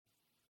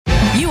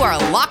You are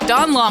Locked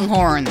On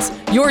Longhorns,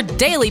 your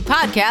daily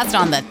podcast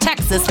on the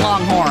Texas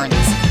Longhorns.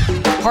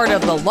 Part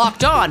of the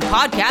Locked On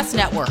Podcast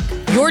Network,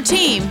 your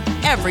team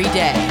every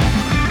day.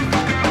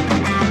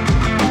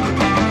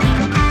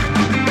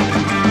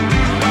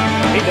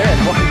 Hey there,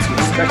 and welcome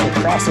to a special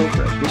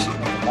crossover edition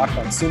of the Locked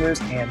On Sooners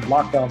and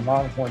Locked On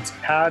Longhorns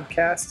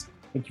podcast.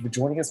 Thank you for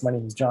joining us. My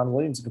name is John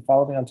Williams. You can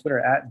follow me on Twitter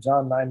at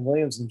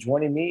John9Williams. And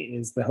joining me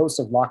is the host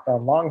of Locked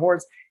On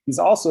Longhorns. He's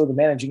also the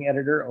managing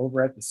editor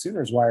over at the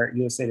Sooners Wire at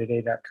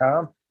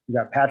usatoday.com. We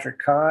got Patrick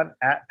Kahn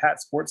at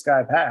Pat Sports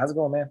Guy. Pat, how's it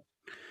going, man?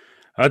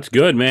 That's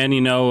good, man.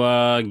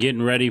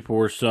 Getting ready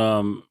for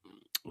some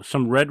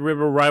Red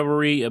River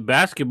Rivalry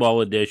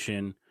basketball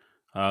edition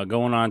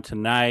going on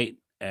tonight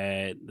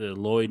at the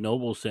Lloyd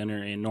Noble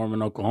Center in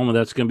Norman, Oklahoma.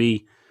 That's going to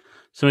be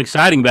some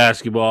exciting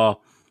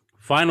basketball.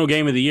 Final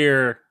game of the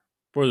year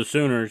for the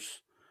Sooners.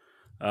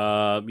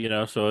 So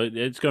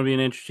it's going to be an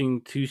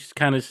interesting to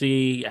kind of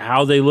see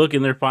how they look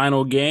in their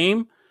final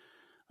game.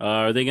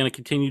 Are they going to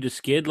continue to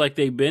skid like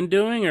they've been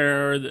doing,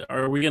 or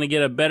are we going to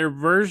get a better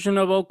version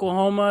of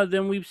Oklahoma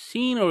than we've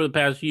seen over the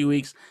past few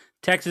weeks?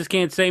 Texas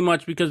can't say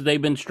much because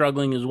they've been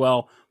struggling as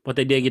well, but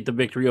they did get the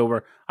victory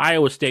over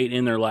Iowa State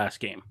in their last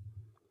game.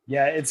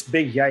 Yeah, it's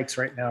big yikes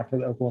right now for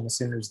the Oklahoma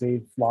Sooners.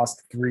 They've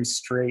lost 3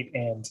 straight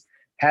and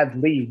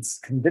had leads,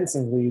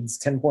 convincing leads,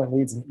 10-point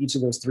leads in each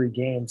of those 3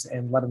 games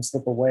and let them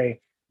slip away.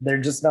 They're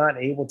just not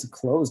able to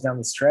close down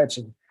the stretch.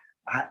 And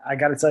I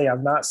got to tell you,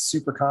 I'm not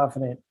super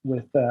confident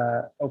with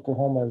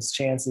Oklahoma's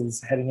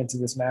chances heading into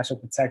this matchup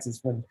with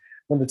Texas. When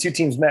the two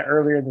teams met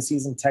earlier in the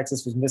season,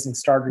 Texas was missing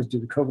starters due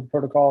to COVID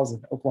protocols,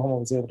 and Oklahoma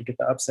was able to get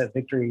the upset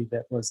victory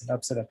that was an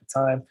upset at the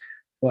time.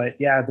 But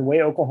yeah, the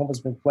way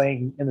Oklahoma's been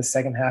playing in the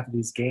second half of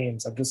these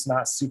games, I'm just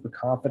not super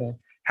confident.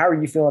 How are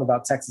you feeling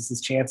about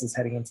Texas's chances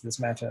heading into this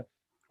matchup?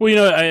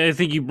 Well, I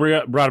think you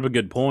brought up a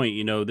good point.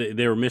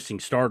 They were missing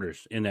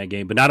starters in that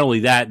game. But not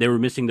only that, they were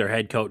missing their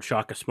head coach.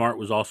 Shaka Smart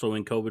was also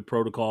in COVID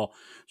protocol.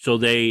 So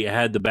they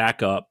had the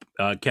backup.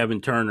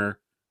 Kevin Turner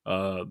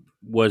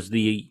was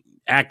the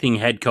acting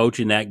head coach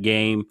in that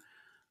game,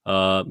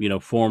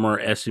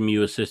 former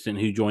SMU assistant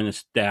who joined the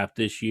staff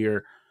this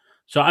year.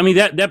 So, I mean,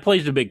 that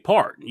plays a big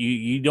part.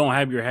 You don't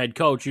have your head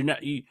coach. You're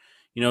not, he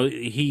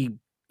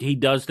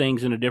does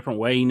things in a different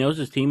way. He knows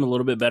his team a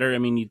little bit better. I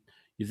mean,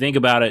 you think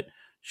about it.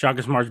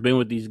 Shaka Smart's been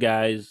with these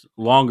guys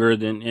longer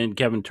than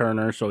Kevin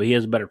Turner, so he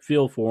has a better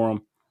feel for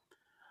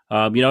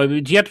them. You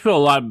have to feel a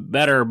lot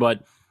better,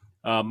 but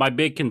my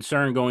big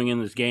concern going in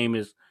this game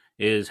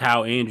is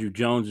how Andrew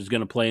Jones is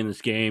going to play in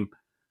this game.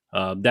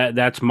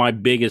 That's my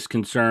biggest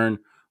concern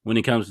when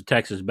it comes to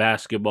Texas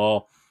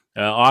basketball.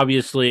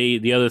 Obviously,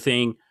 the other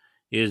thing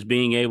is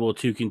being able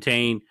to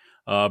contain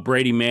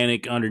Brady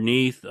Manek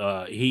underneath.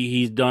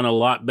 He's done a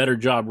lot better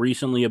job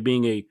recently of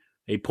being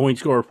a point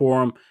scorer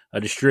for him, a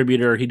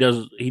distributor. He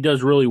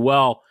does really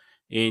well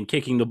in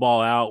kicking the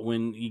ball out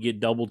when you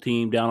get double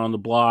teamed down on the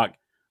block.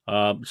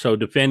 So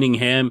defending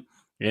him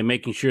and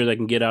making sure they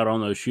can get out on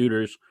those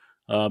shooters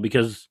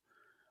because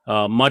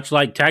much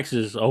like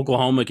Texas,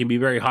 Oklahoma can be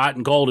very hot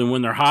and cold. And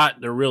when they're hot,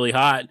 they're really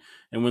hot.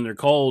 And when they're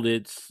cold,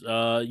 it's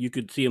you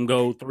could see them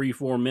go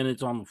 3-4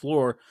 minutes on the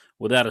floor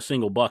without a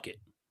single bucket.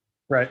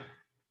 Right.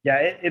 Yeah,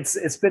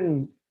 it's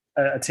been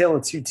a tale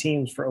of two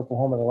teams for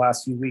Oklahoma the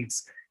last few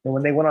weeks. And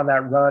when they went on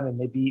that run and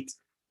they beat,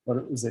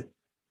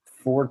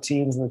 4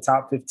 teams in the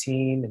top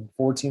 15 and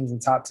 4 teams in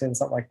the top 10,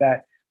 something like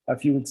that, a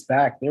few weeks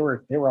back, they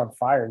were on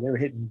fire. They were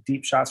hitting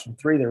deep shots from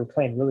 3. They were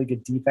playing really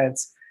good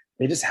defense.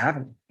 They just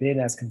haven't been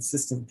as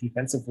consistent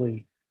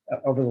defensively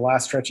over the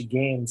last stretch of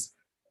games,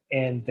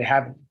 and they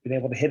haven't been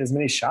able to hit as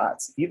many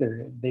shots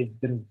either. They've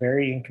been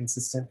very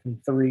inconsistent from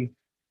 3,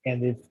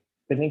 and they've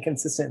been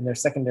inconsistent in their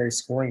secondary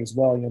scoring as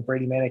well.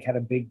 Brady Manek had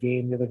a big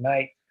game the other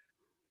night,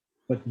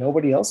 but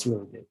nobody else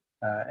really did.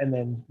 And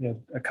then,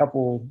 a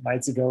couple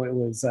nights ago, it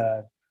was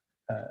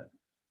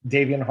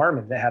Davion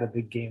Harmon that had a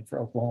big game for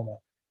Oklahoma.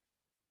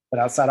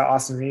 But outside of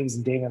Austin Reeves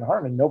and Davion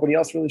Harmon, nobody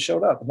else really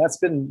showed up. And that's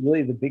been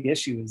really the big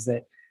issue is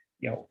that,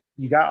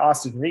 you got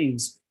Austin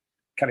Reeves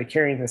kind of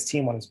carrying this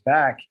team on his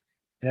back,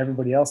 and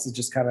everybody else is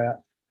just kind of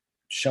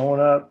showing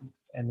up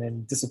and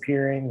then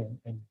disappearing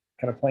and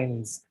kind of playing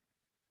these,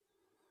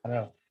 I don't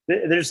know.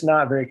 They're just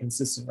not very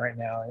consistent right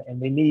now.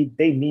 And they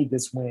need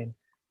this win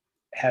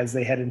as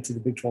they head into the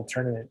Big 12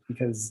 tournament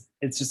because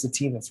it's just a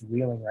team that's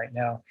reeling right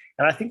now.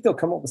 And I think they'll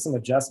come up with some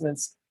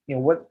adjustments.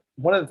 One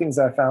of the things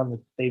I found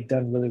that they've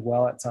done really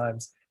well at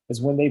times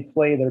is when they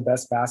play their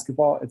best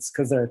basketball, it's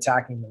because they're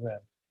attacking the rim.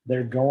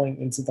 They're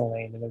going into the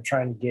lane and they're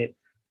trying to get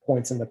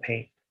points in the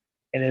paint.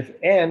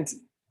 And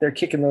they're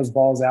kicking those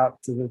balls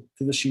out to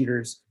the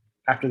shooters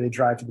after they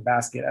drive to the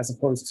basket, as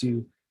opposed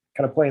to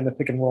kind of playing the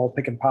pick and roll,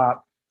 pick and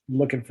pop,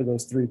 looking for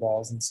those 3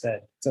 balls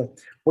instead. So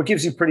what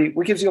gives you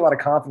a lot of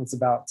confidence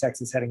about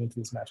Texas heading into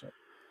this matchup?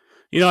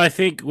 I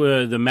think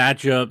with the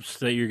matchups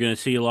that you're going to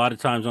see a lot of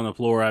times on the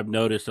floor, I've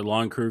noticed that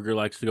Lon Kruger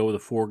likes to go with a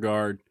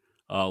 4-guard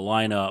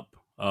lineup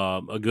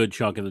a good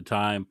chunk of the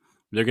time.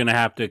 They're going to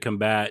have to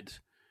combat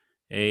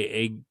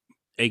a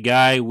a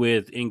guy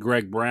in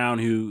Greg Brown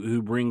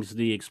who brings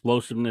the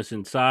explosiveness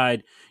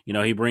inside.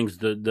 He brings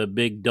the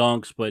big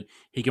dunks, but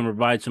he can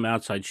provide some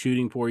outside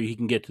shooting for you. He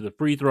can get to the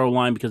free throw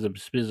line because of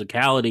his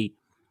physicality.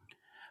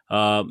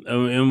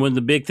 And when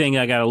the big thing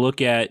I got to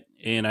look at,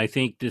 and I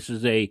think this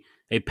is a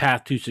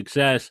path to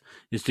success,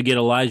 is to get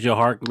Elijah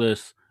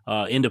Harkless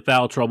into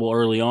foul trouble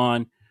early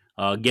on,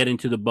 get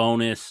into the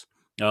bonus.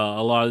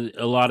 A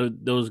lot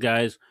of those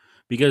guys,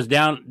 because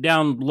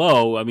down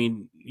low, I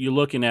mean, you're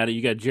looking at it.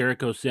 You got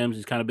Jericho Sims,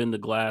 who's kind of been the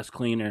glass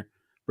cleaner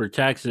for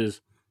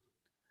Texas.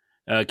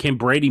 Can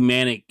Brady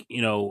Manick,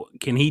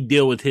 can he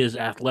deal with his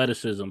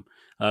athleticism?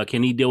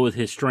 Can he deal with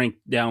his strength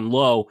down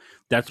low?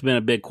 That's been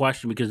a big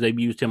question because they've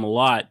used him a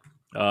lot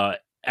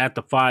at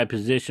the 5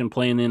 position,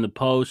 playing in the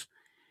post.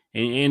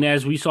 And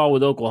as we saw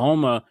with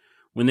Oklahoma,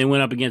 when they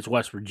went up against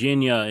West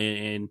Virginia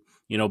and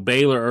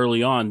Baylor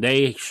early on,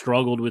 they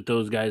struggled with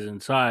those guys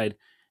inside.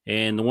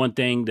 And the one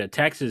thing that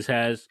Texas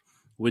has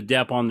with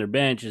depth on their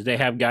bench is they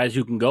have guys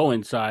who can go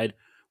inside.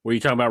 Where you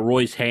talk about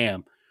Royce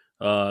Ham,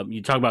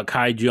 you talk about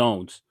Kai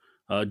Jones,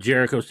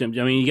 Jericho Sims.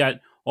 I mean, you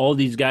got all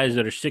these guys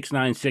that are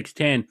 6'9",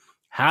 6'10".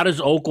 How does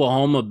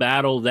Oklahoma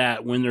battle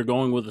that when they're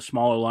going with a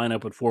smaller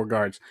lineup with 4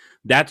 guards?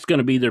 That's going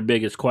to be their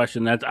biggest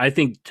question. I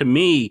think, to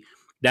me,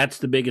 that's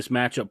the biggest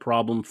matchup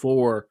problem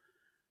for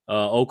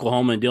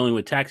Oklahoma in dealing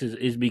with Texas,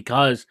 is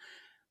because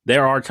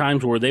there are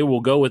times where they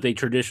will go with a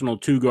traditional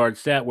 2-guard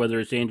set, whether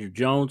it's Andrew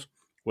Jones,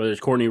 whether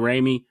it's Courtney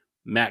Ramey,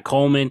 Matt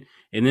Coleman,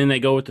 and then they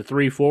go with the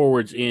 3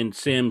 forwards in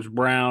Sims,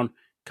 Brown,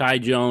 Kai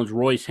Jones,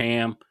 Royce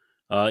Ham,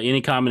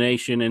 any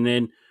combination, and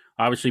then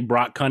obviously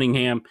Brock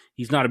Cunningham.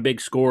 He's not a big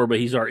scorer, but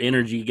he's our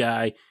energy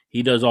guy.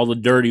 He does all the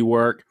dirty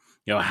work.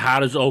 How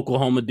does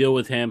Oklahoma deal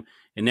with him?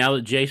 And now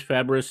that Jace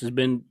Febres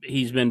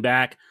he's been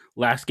back.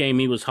 Last game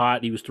he was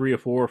hot. He was 3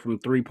 of 4 from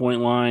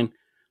 3-point line.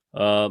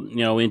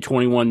 In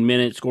 21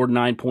 minutes, scored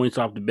 9 points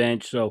off the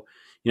bench. So,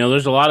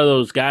 there's a lot of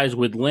those guys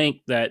with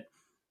length that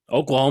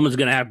Oklahoma's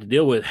going to have to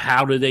deal with.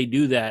 How do they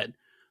do that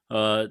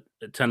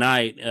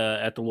tonight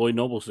at the Lloyd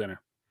Noble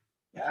Center?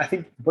 I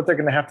think what they're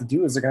going to have to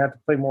do is they're going to have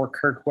to play more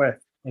Kirk Whiff,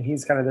 and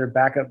he's kind of their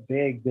backup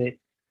big that,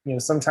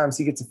 sometimes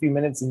he gets a few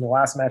minutes. In the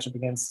last matchup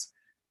against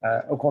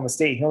Oklahoma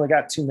State, he only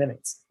got 2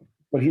 minutes.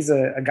 But he's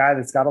a guy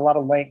that's got a lot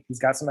of length. He's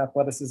got some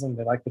athleticism.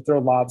 They like to throw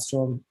lobs to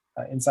him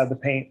inside the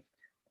paint.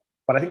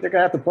 But I think they're going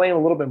to have to play him a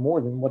little bit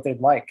more than what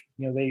they'd like.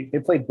 They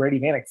played Brady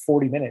Manick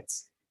 40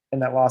 minutes in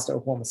that loss to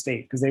Oklahoma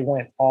State because they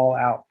went all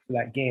out for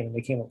that game and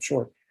they came up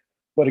short.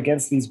 But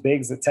against these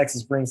bigs that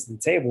Texas brings to the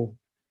table,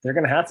 they're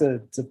going to have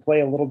to play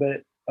a little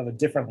bit of a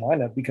different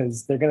lineup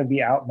because they're going to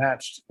be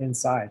outmatched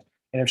inside.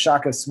 And if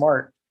Shaka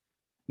Smart,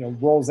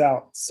 rolls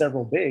out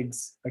several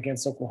bigs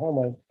against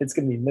Oklahoma, it's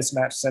going to be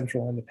mismatched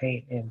central in the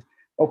paint. And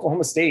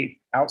Oklahoma State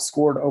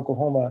outscored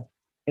Oklahoma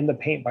in the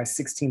paint by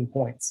 16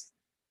 points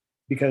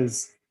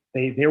because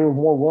they were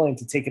more willing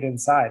to take it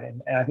inside.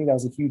 And I think that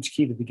was a huge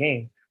key to the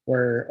game,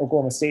 where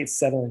Oklahoma State's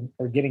settling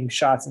or getting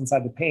shots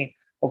inside the paint.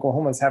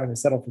 Oklahoma is having to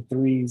settle for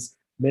threes,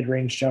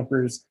 mid-range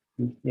jumpers,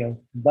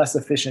 less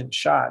efficient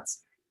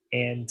shots.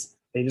 And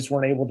they just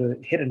weren't able to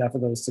hit enough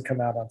of those to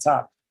come out on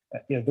top.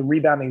 The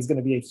rebounding is going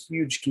to be a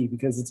huge key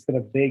because it's been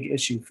a big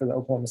issue for the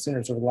Oklahoma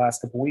Sooners over the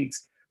last couple of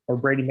weeks, where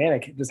Brady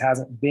Manick just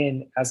hasn't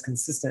been as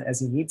consistent as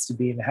he needs to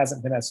be and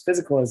hasn't been as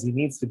physical as he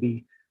needs to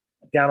be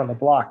down on the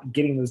block,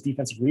 getting those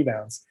defensive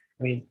rebounds.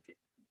 I mean,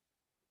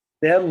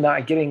 them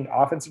not getting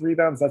offensive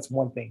rebounds, that's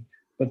one thing.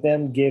 But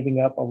them giving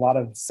up a lot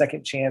of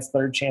second chance,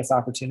 third chance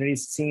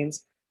opportunities, it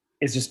seems,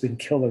 it's just been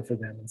killer for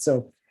them. And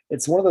so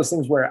it's one of those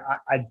things where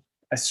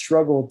I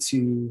struggle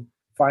to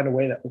find a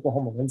way that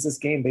Oklahoma wins this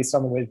game based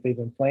on the way that they've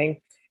been playing.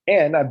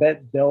 And I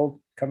bet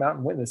they'll come out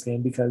and win this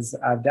game because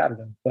I've doubted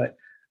them. But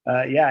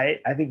I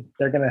think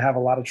they're going to have a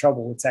lot of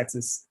trouble with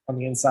Texas on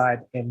the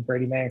inside, and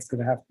Brady Manick's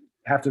going to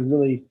have to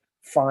really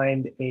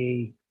find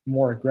a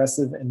more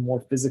aggressive and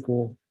more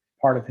physical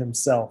part of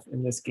himself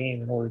in this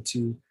game in order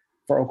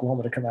for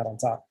Oklahoma to come out on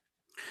top.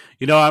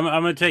 I'm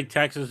going to take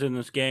Texas in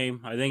this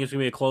game. I think it's going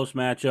to be a close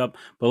matchup.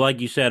 But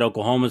like you said,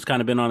 Oklahoma's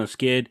kind of been on a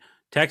skid.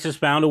 Texas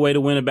found a way to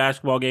win a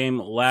basketball game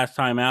last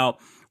time out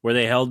where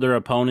they held their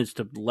opponents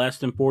to less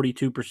than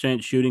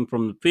 42% shooting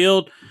from the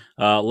field,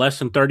 less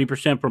than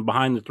 30% from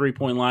behind the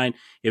three-point line.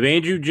 If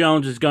Andrew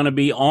Jones is going to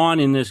be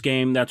on in this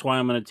game, that's why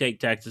I'm going to take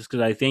Texas,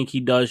 because I think he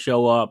does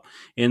show up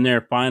in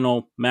their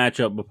final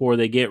matchup before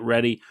they get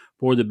ready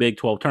for the Big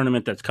 12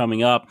 tournament that's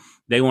coming up.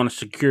 They want to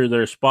secure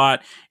their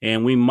spot,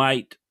 and we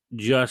might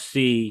just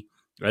see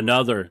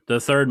the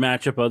third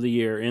matchup of the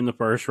year in the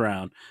first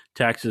round,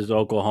 Texas,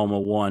 Oklahoma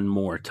one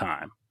more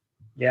time.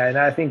 Yeah, and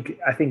I think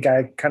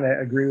I kind of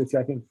agree with you.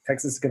 I think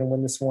Texas is going to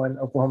win this one.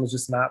 Oklahoma's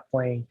just not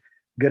playing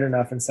good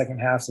enough in second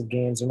halves of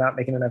games. They're not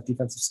making enough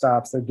defensive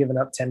stops. They're giving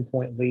up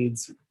 10-point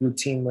leads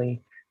routinely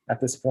at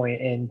this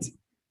point, and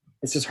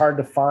it's just hard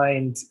to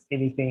find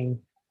anything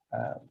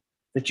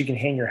that you can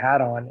hang your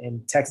hat on.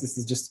 And Texas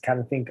is just kind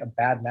of think a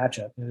bad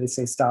matchup. They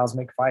say styles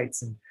make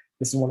fights, and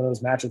this is one of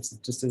those matchups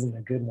that just isn't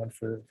a good one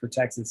for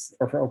Texas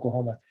or for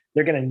Oklahoma.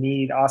 They're going to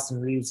need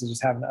Austin Reeves to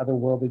just have an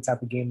otherworldly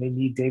type of game. They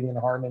need Davion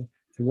Harmon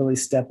to to really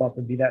step up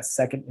and be that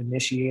second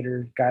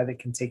initiator, guy that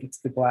can take it to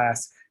the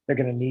glass. They're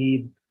going to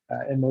need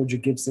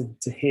Emoja Gibson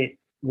to hit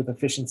with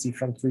efficiency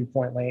from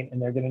 3-point lane,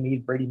 and they're going to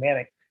need Brady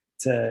Manick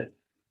to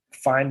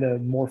find a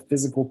more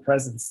physical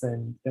presence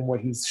than what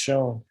he's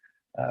shown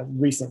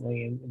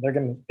recently.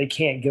 And they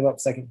can't give up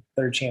second,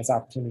 third chance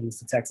opportunities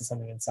to Texas on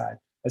the inside.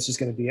 That's just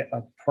going to be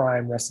a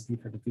prime recipe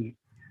for defeat.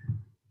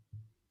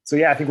 So,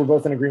 yeah, I think we're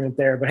both in agreement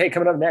there. But, hey,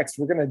 coming up next,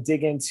 we're going to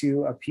dig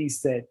into a piece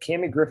that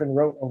Cammie Griffin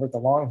wrote over at the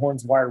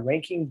Longhorns Wire,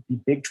 ranking the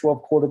Big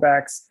 12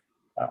 quarterbacks,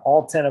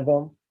 all 10 of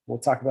them. We'll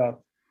talk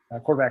about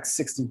quarterbacks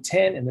 6 through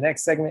 10 in the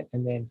next segment,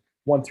 and then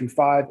 1 through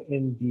 5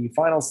 in the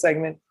final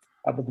segment.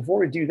 But before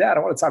we do that,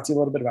 I want to talk to you a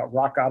little bit about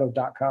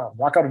RockAuto.com.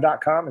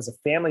 RockAuto.com is a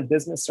family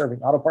business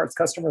serving auto parts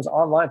customers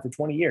online for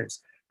 20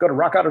 years. Go to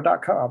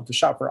RockAuto.com to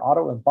shop for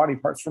auto and body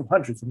parts from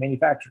hundreds of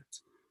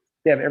manufacturers.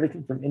 They have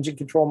everything from engine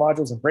control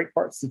modules and brake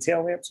parts to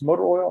tail lamps,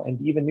 motor oil,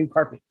 and even new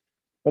carpet.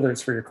 Whether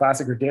it's for your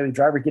classic or daily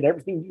driver, get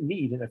everything you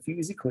need in a few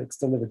easy clicks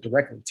delivered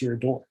directly to your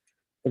door.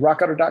 The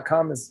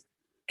RockAuto.com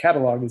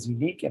catalog is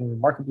unique and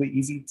remarkably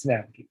easy to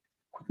navigate.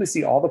 Quickly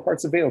see all the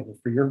parts available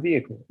for your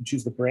vehicle and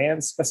choose the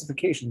brands,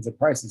 specifications, and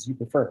prices you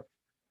prefer.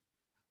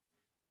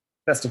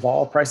 Best of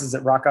all, prices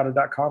at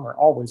RockAuto.com are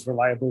always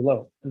reliably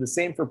low, and the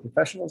same for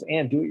professionals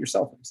and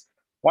do-it-yourselfers.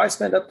 Why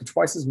spend up to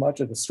twice as much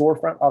at a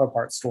storefront auto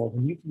parts store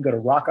when you can go to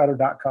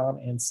RockAuto.com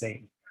and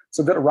save?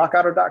 So go to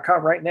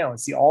RockAuto.com right now and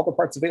see all the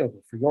parts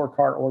available for your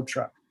car or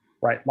truck.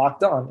 Right,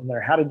 Locked On in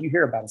their How Did You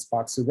Hear About Us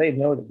box so they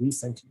know that we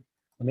sent you.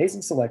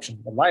 Amazing selection,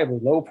 reliably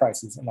low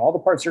prices, and all the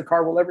parts your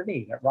car will ever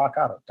need at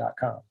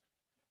RockAuto.com.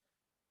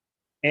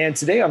 And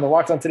today on the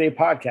Locked On Today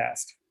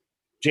podcast,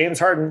 James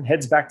Harden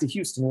heads back to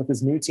Houston with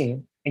his new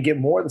team, and get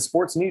more of the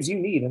sports news you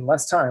need in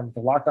less time with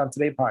the Locked On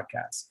Today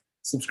podcast.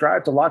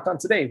 Subscribe to Locked On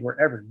Today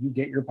wherever you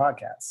get your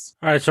podcasts.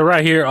 All right, so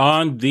right here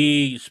on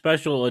the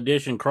special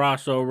edition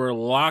crossover,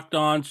 Locked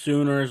On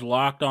Sooners,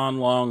 Locked On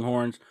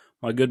Longhorns,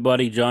 my good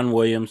buddy John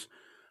Williams.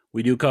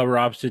 We do cover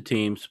opposite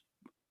teams,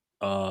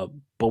 but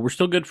we're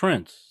still good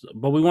friends.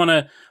 But we want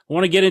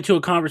to get into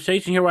a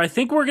conversation here where I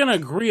think we're going to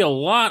agree a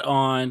lot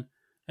on,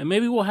 and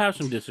maybe we'll have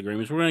some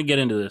disagreements. We're going to get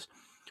into this.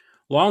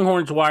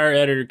 Longhorns Wire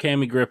editor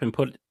Cammie Griffin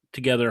put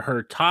together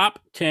her top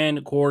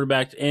 10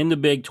 quarterbacks in the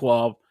Big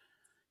 12.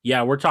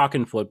 Yeah, we're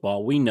talking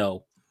football. We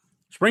know.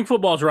 Spring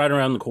football is right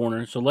around the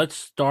corner, so let's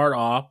start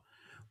off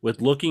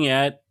with looking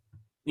at,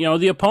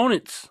 the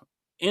opponents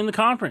in the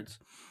conference.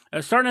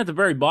 Starting at the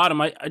very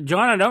bottom,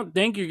 John, I don't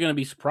think you're going to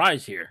be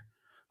surprised here.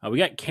 We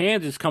got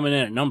Kansas coming in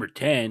at number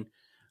 10.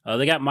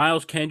 They got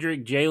Miles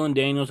Kendrick, Jalen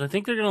Daniels. I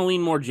think they're going to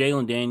lean more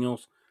Jalen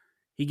Daniels.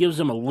 He gives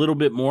them a little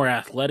bit more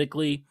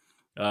athletically,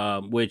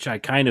 which I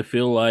kind of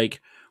feel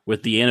like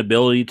with the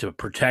inability to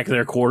protect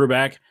their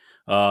quarterback.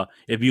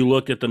 If you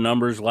looked at the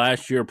numbers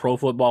last year, Pro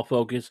Football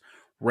Focus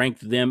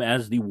ranked them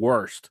as the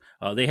worst.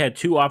 They had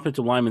 2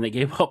 offensive linemen that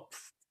gave up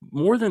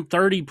more than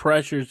 30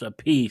 pressures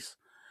apiece.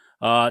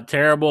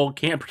 Terrible,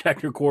 can't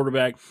protect your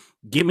quarterback.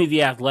 Give me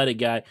the athletic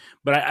guy.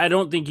 But I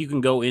don't think you can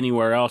go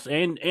anywhere else.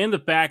 And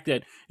the fact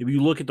that if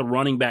you look at the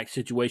running back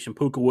situation,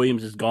 Pooka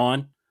Williams is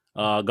gone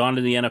to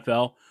the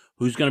NFL.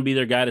 Who's going to be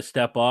their guy to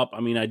step up?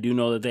 I mean, I do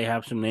know that they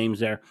have some names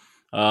there.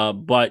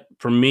 But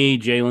for me,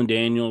 Jalen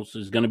Daniels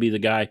is going to be the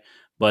guy.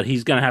 But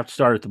he's going to have to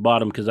start at the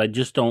bottom because I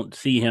just don't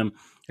see him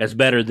as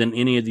better than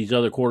any of these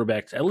other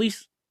quarterbacks, at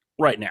least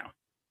right now.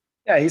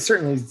 Yeah, he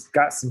certainly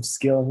got some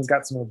skill and he's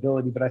got some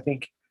ability, but I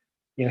think,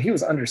 he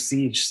was under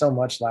siege so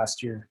much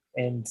last year.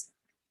 And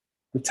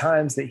the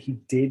times that he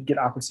did get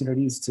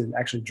opportunities to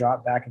actually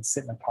drop back and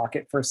sit in a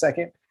pocket for a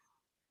second,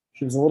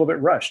 he was a little bit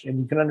rushed. And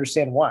you can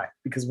understand why,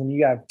 because when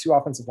you have 2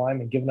 offensive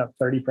linemen giving up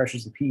 30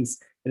 pressures apiece,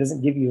 it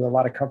doesn't give you a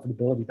lot of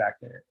comfortability back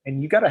there.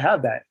 And you got to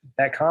have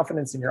that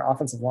confidence in your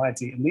offensive line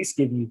to at least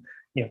give you,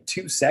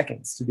 2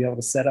 seconds to be able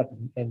to set up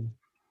and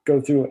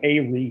go through a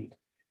read.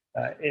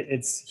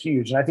 It's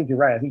huge. And I think you're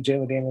right. I think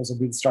Jalen Daniels will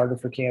be the starter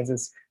for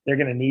Kansas. They're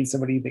going to need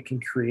somebody that can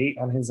create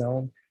on his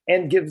own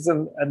and gives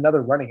them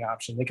another running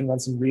option. They can run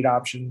some read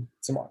option,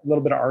 a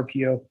little bit of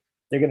RPO.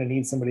 They're going to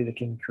need somebody that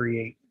can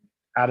create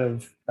out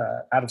of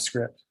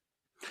script.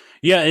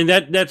 Yeah, and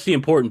that's the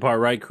important part,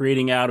 right?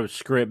 Creating out of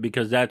script,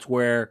 because that's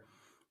where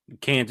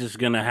Kansas is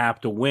going to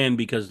have to win,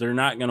 because they're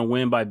not going to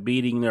win by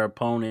beating their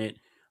opponent,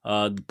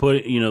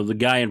 the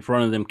guy in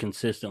front of them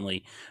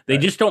consistently. They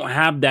just don't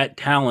have that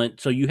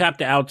talent, so you have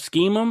to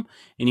out-scheme them,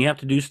 and you have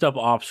to do stuff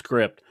off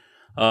script.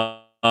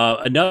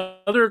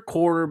 Another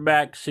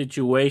quarterback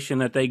situation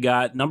that they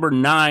got, number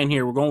 9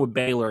 here, we're going with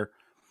Baylor.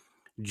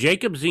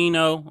 Jacob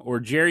Zeno or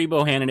Jerry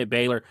Bohannon at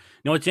Baylor.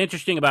 What's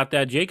interesting about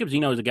that, Jacob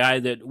Zeno is a guy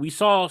that we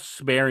saw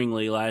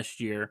sparingly last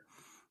year.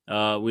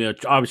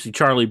 Obviously,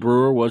 Charlie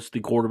Brewer was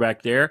the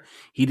quarterback there.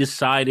 He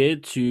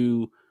decided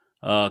to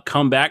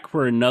come back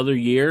for another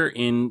year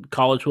in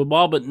college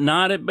football, but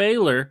not at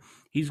Baylor.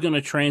 He's going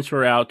to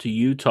transfer out to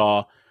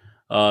Utah.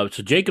 So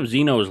Jacob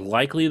Zeno is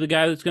likely the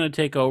guy that's going to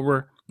take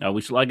over.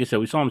 Like I said,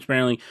 we saw him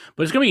sparingly,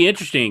 but it's going to be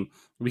interesting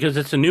because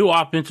it's a new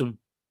offensive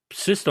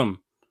system.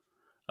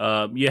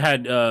 You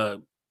had, I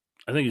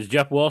think it's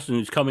Jeff Wilson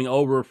who's coming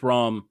over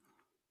from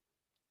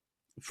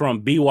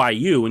from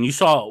BYU, and you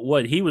saw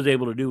what he was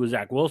able to do with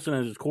Zach Wilson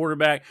as his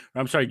quarterback.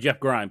 I'm sorry, Jeff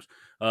Grimes.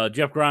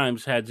 Jeff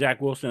Grimes had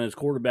Zach Wilson as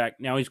quarterback.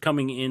 Now he's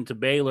coming into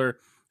Baylor.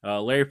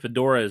 Larry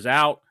Fedora is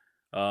out.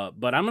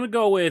 But I'm going to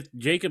go with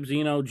Jacob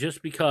Zeno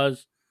just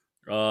because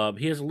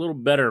he has a little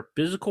better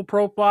physical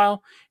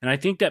profile, and I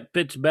think that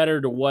fits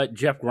better to what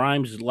Jeff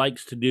Grimes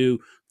likes to do,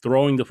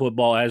 throwing the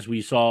football, as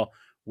we saw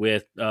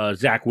with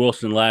Zach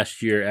Wilson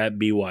last year at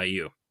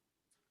BYU.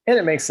 And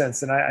it makes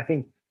sense. And I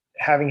think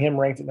having him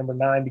ranked at number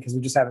 9, because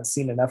we just haven't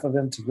seen enough of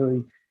him to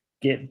really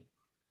get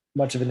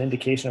much of an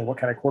indication of what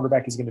kind of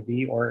quarterback he's going to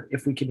be, or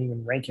if we can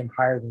even rank him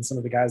higher than some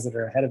of the guys that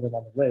are ahead of him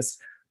on the list.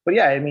 But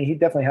yeah, I mean, he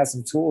definitely has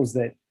some tools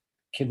that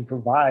can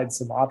provide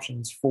some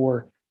options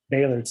for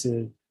Baylor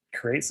to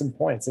create some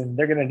points, and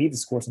they're going to need to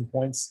score some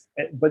points.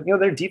 But,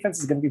 their defense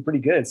is going to be pretty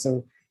good.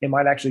 So it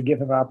might actually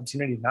give him an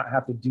opportunity to not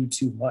have to do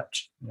too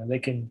much. They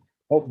can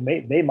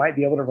they might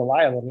be able to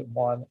rely a little bit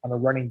more on a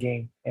running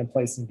game and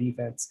play some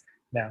defense.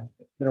 Now,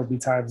 there'll be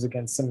times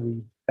against some of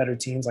the better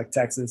teams like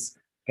Texas,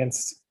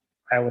 against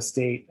Iowa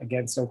State,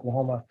 against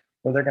Oklahoma,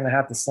 where they're going to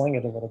have to sling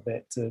it a little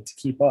bit to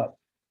keep up.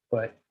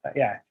 But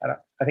yeah,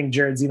 I think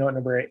Jared Zeno at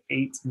number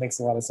 8 makes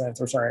a lot of sense.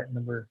 Or sorry,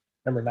 number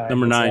 9.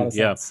 Number 9,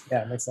 yeah.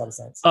 Yeah, it makes a lot of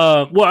sense.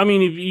 Well, I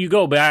mean, if you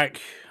go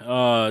back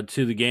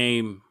to the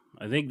game,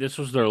 I think this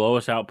was their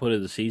lowest output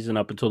of the season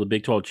up until the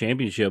Big 12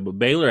 championship. But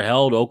Baylor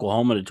held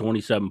Oklahoma to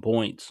 27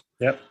 points.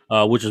 Yep.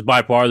 Which is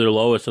by far their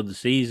lowest of the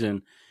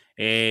season.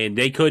 And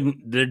they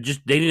didn't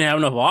have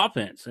enough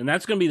offense. And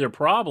that's going to be their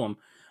problem.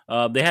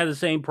 They had the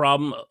same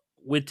problem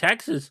with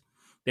Texas.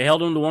 They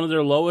held them to one of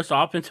their lowest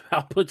offensive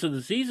outputs of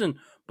the season,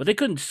 but they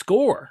couldn't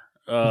score.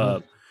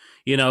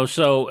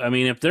 So, I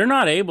mean, if they're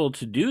not able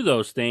to do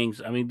those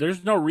things, I mean,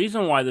 there's no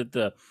reason why that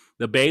the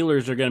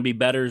Baylors are going to be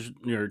better,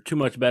 too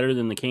much better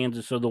than the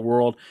Kansas of the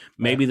world.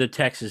 Maybe the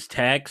Texas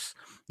Techs,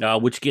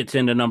 which gets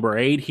into number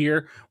 8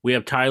 here. We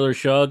have Tyler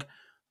Shugg,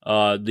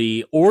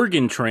 the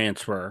Oregon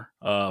transfer,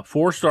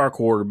 4-star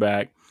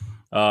quarterback.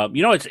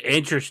 It's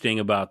interesting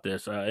about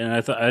this, and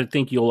I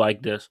think you'll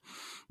like this.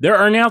 There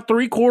are now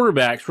 3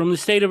 quarterbacks from the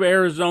state of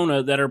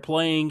Arizona that are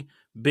playing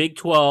Big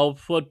 12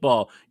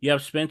 football. You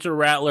have Spencer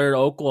Rattler at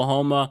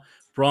Oklahoma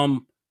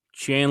from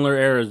Chandler,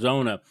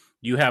 Arizona.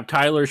 You have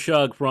Tyler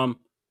Shugg from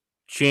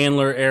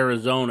Chandler,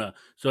 Arizona.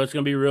 So it's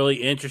going to be really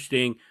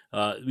interesting.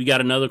 We got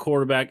another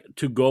quarterback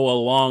to go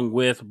along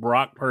with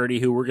Brock Purdy,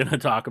 who we're going to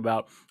talk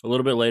about a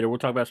little bit later. We'll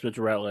talk about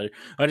Spencer Rattler later.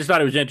 I just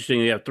thought it was interesting.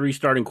 You have 3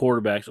 starting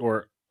quarterbacks,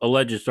 or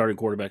alleged starting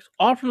quarterbacks,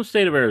 all from the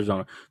state of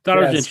Arizona. Thought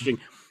it was interesting.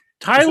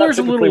 Tyler's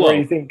a little low.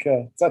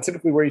 It's not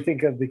typically where you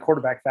think of the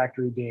quarterback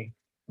factory being.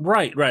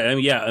 Right. I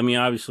mean,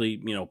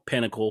 obviously,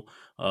 Pinnacle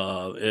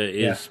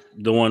is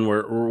the one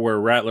where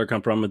Rattler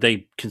come from, but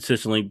they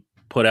consistently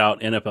put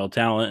out NFL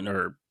talent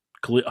or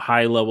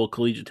high level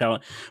collegiate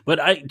talent.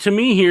 But to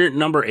me here,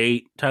 number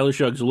 8, Tyler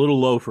Shugg's a little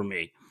low for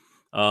me.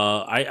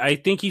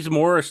 I think he's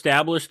more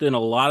established than a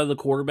lot of the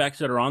quarterbacks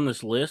that are on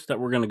this list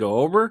that we're going to go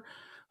over.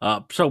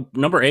 So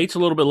number 8's a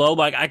little bit low.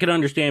 Like, I could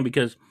understand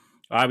because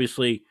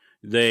obviously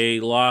they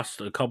lost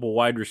a couple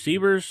wide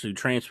receivers who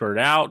transferred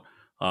out.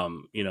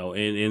 And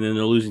then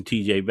they're losing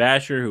TJ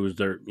Vasher, who was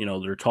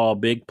their tall,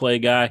 big play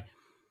guy.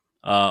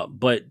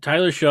 But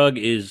Tyler Shugg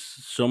is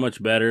so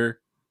much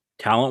better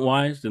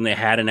talent-wise than they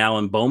had in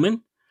Alan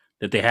Bowman,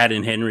 that they had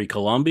in Henry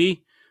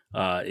Colombi.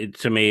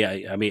 To me,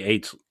 I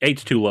mean,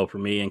 eight's too low for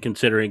me. And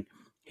considering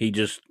he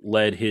just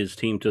led his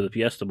team to the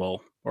Fiesta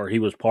Bowl, or he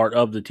was part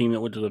of the team that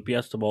went to the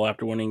Fiesta Bowl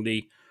after winning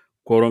the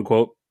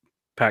quote-unquote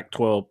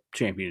Pac-12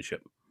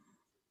 championship.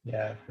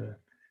 Yeah,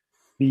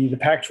 the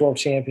Pac-12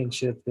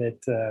 championship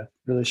that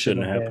really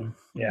shouldn't have been.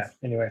 Yeah.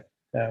 Anyway,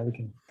 we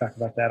can talk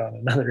about that on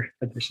another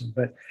edition.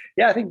 But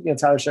yeah, I think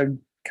Tyler Shugg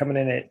coming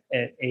in at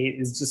 8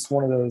 is just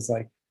one of those,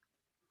 like,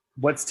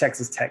 what's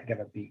Texas Tech going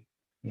to be?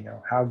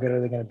 How good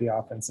are they going to be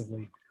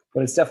offensively?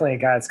 But it's definitely a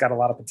guy that's got a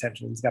lot of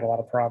potential. He's got a lot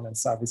of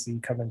promise. Obviously,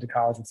 you come into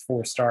college with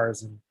 4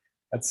 stars, and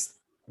that's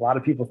a lot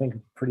of people think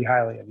pretty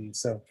highly of you.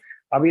 So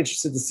I'll be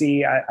interested to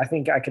see. I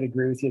think I could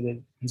agree with you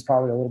that he's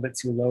probably a little bit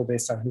too low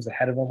based on who's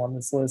ahead of him on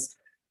this list.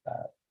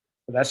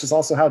 But that's just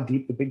also how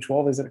deep the Big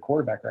 12 is at a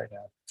quarterback right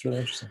now. It's really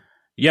interesting.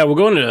 Yeah, we're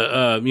going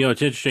to,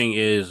 what's interesting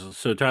is,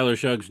 so Tyler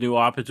Shugg's new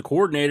offensive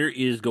coordinator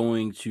is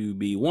going to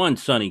be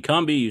Sonny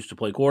Cumbie, used to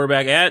play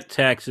quarterback at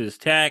Texas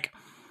Tech.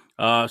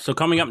 So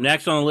coming up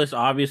next on the list,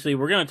 obviously,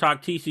 we're going to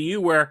talk TCU,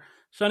 where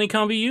Sonny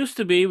Cumbie used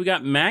to be. We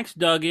got Max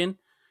Duggan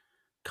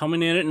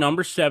coming in at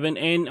number 7.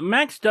 And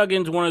Max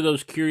Duggan's one of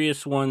those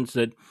curious ones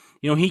that,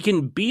 he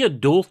can be a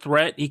dual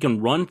threat. He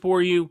can run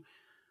for you.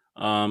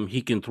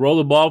 He can throw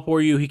the ball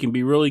for you. He can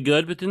be really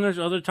good. But then there's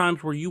other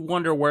times where you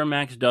wonder where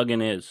Max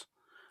Duggan is.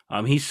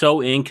 He's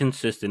so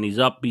inconsistent. He's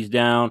up, he's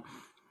down.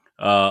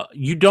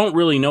 You don't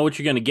really know what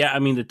you're going to get. I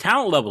mean, the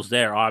talent level's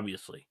there,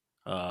 obviously.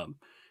 But,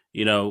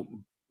 and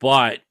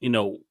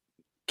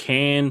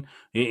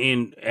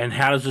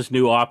how does this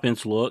new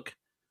offense look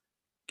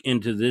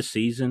into this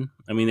season?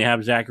 I mean, they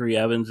have Zachary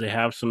Evans. They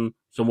have some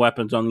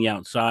weapons on the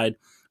outside.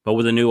 But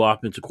with a new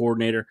offensive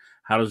coordinator,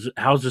 how's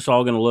this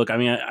all going to look? I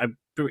mean,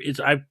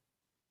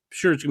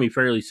 sure it's going to be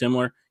fairly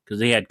similar because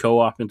they had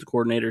co-offensive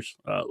coordinators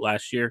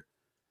last year.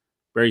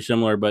 Very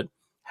similar, but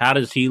how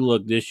does he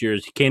look this year?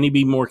 Can he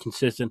be more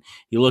consistent?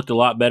 He looked a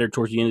lot better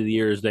towards the end of the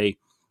year as they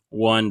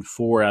won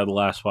 4 out of the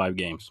last 5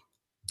 games.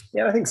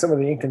 Yeah, I think some of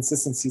the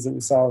inconsistencies that we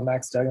saw with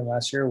Max Duggan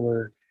last year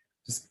were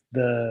just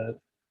the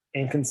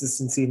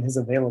inconsistency in his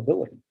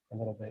availability a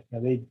little bit.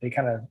 They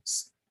kind of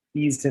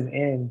eased him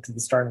into the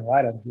starting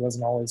lineup. He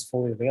wasn't always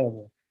fully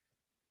available.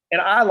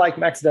 And I like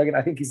Max Duggan.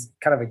 I think he's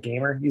kind of a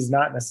gamer. He's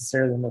not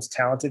necessarily the most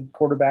talented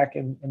quarterback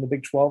in the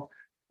Big 12,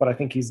 but I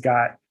think he's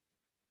got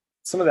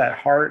some of that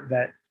heart,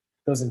 that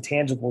those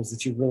intangibles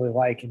that you really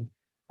like. And,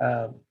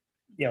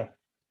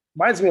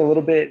 reminds me a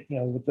little bit,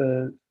 with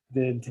the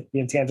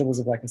intangibles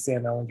of like a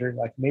Sam Ehlinger,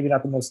 like maybe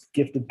not the most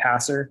gifted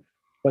passer,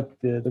 but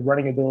the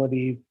running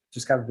ability,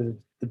 just kind of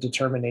the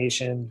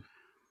determination,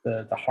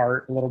 the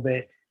heart a little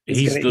bit.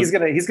 He's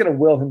gonna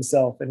will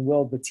himself and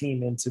will the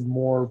team into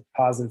more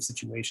positive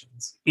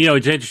situations.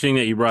 It's interesting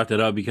that you brought that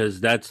up because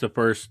that's the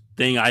first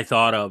thing I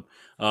thought of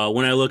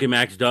when I look at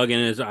Max Duggan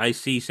is I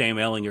see Sam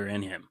Ehlinger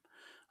in him.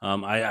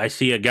 I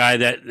see a guy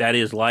that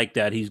is like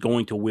that. He's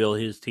going to will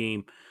his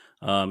team.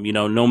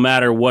 No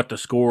matter what the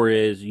score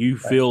is, you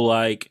feel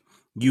like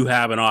you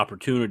have an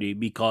opportunity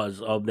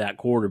because of that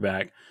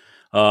quarterback.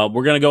 We're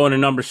going to go into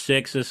number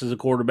 6. This is a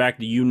quarterback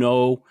that you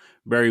know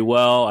very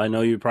well. I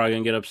know you're probably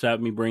going to get upset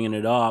with me bringing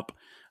it up.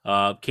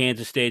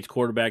 Kansas State's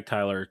quarterback,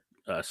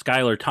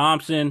 Skylar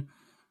Thompson,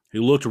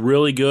 who looked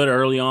really good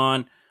early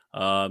on,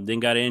 then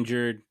got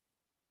injured,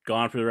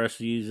 gone for the rest of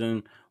the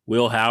season.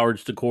 Will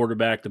Howard's the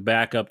quarterback, the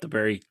backup, the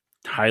very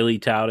highly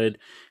touted.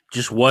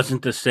 Just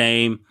wasn't the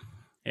same.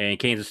 And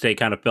Kansas State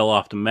kind of fell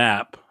off the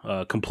map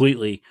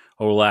completely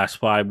over the last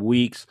 5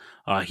 weeks.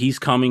 He's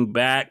coming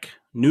back.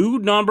 New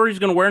number. He's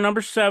going to wear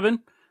number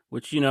 7,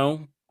 which,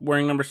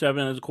 wearing number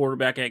 7 as a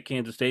quarterback at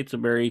Kansas State is a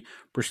very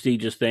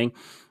prestigious thing.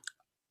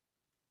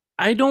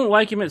 I don't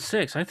like him at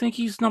 6. I think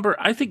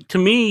to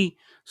me,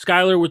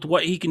 Skylar, with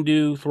what he can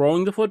do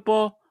throwing the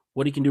football,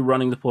 what he can do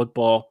running the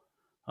football,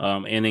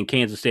 and then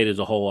Kansas State as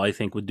a whole, I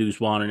think with Deuce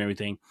Vaughn and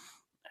everything,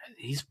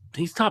 he's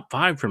top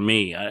 5 for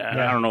me.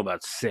 I don't know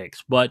about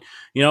 6, but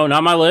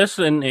not my list.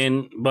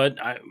 But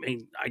I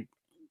mean,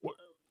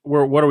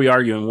 what are we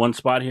arguing? One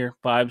spot here,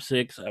 5,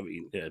 6. I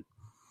mean,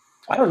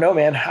 I don't know,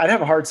 man. I'd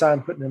have a hard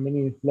time putting him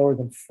any lower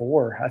than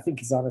 4. I think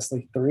he's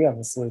honestly 3 on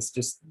this list.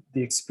 Just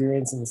the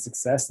experience and the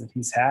success that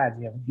he's had.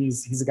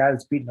 He's a guy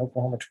that's beaten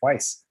Oklahoma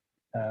twice.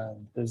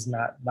 There's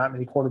not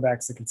many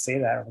quarterbacks that can say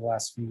that over the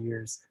last few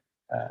years.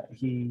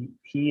 He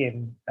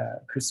and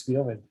Chris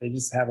Spielman, they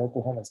just have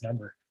Oklahoma's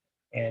number.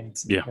 And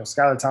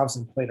Skylar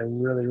Thompson played a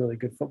really, really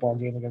good football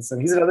game against them.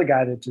 He's another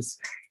guy that just,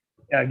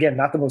 again,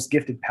 not the most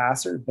gifted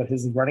passer, but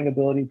his running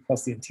ability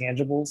plus the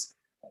intangibles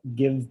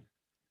give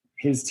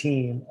his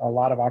team a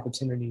lot of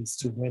opportunities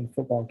to win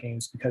football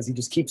games because he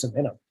just keeps them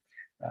in them.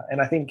 And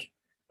I think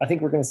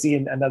we're going to see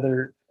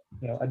another,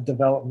 a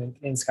development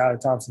in Skylar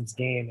Thompson's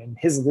game, and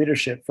his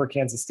leadership for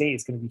Kansas State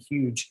is going to be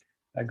huge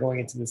going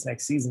into this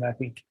next season. I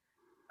think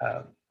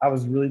I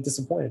was really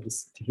disappointed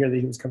to hear that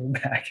he was coming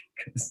back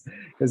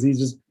because he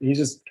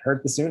just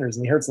hurt the Sooners,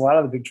 and he hurts a lot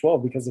of the Big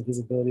 12 because of his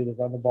ability to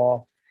run the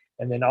ball,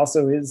 and then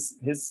also his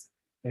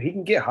he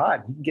can get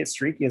hot, he can get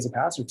streaky as a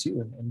passer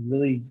too, and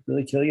really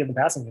really kill you in the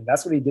passing game.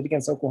 That's what he did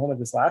against Oklahoma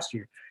this last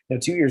year.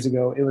 2 years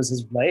ago it was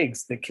his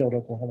legs that killed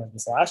Oklahoma.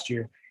 This last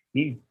year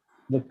he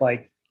looked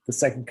like the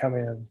second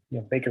coming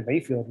of Baker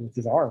Mayfield with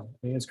his arm.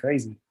 I mean, it's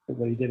crazy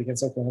what he did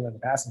against Oklahoma in the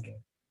passing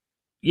game.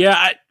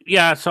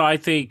 Yeah. So I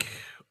think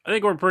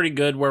we're pretty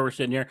good where we're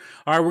sitting here.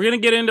 All right, we're going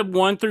to get into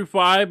 1 through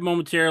 5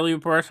 momentarily.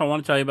 First, I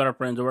want to tell you about our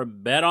friends over at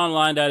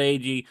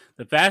betonline.ag,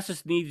 the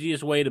fastest and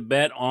easiest way to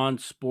bet on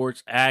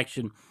sports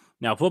action.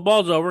 Now,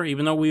 football's over,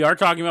 even though we are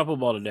talking about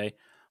football today.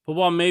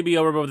 Football may be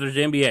over, but there's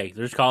NBA,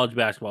 there's college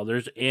basketball,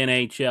 there's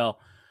NHL.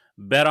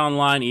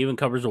 BetOnline even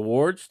covers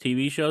awards,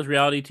 TV shows,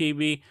 reality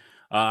TV.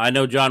 I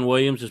know John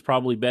Williams is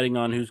probably betting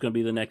on who's going to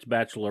be the next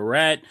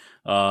Bachelorette.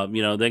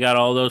 They got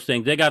all those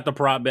things. They got the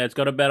prop bets.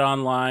 Go to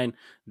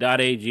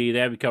betonline.ag. They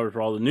have you covered for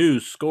all the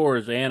news,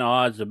 scores, and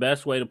odds. The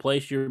best way to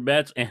place your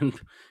bets. And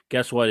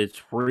guess what? It's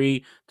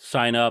free to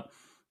sign up.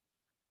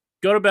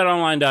 Go to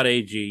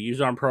betonline.ag. Use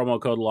our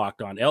promo code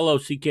LOCKEDON,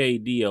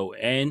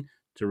 LOCKDON,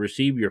 to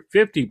receive your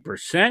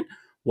 50%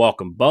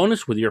 welcome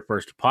bonus with your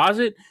first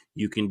deposit.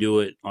 You can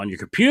do it on your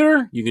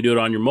computer. You can do it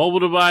on your mobile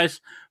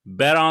device.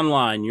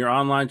 BetOnline, your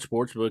online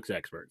sportsbooks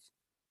experts.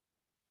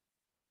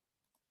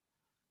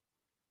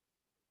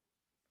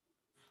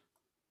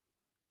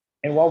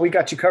 And while we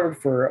got you covered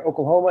for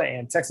Oklahoma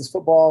and Texas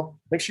football,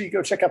 make sure you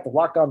go check out the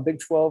Locked On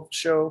Big 12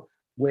 show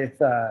with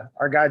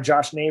our guy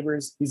Josh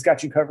Neighbors. He's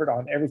got you covered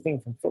on everything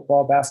from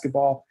football,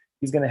 basketball.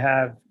 He's going to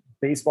have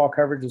baseball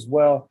coverage as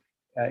well.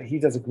 He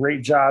does a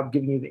great job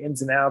giving you the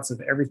ins and outs of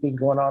everything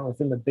going on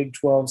within the Big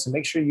 12. So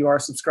make sure you are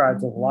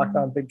subscribed to the Locked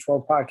On Big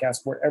 12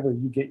 podcast wherever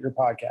you get your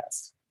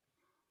podcasts.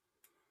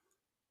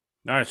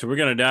 All right, so we're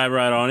going to dive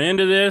right on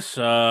into this.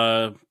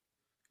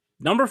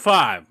 Number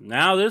 5.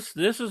 Now this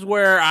is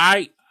where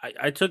I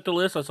took the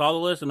list. I saw the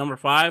list at number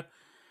 5,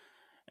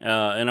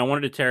 and I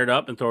wanted to tear it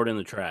up and throw it in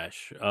the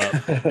trash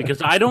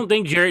because I don't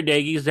think Jarret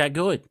Doege is that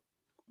good.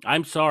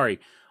 I'm sorry.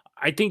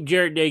 I think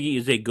Jarret Doege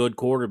is a good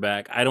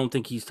quarterback. I don't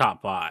think he's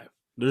top 5.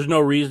 There's no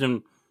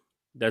reason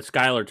that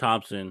Skylar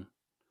Thompson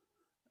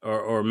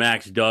or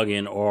Max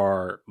Duggan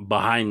are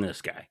behind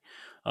this guy.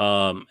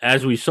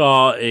 As we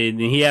saw, and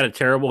he had a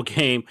terrible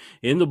game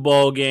in the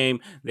bowl game.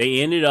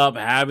 They ended up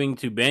having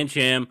to bench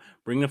him,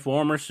 bring the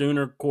former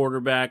Sooner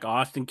quarterback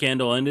Austin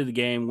Kendall into the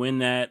game, win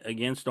that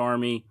against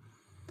Army.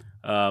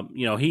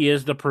 He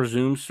is the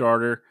presumed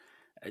starter.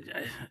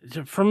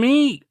 For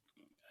me,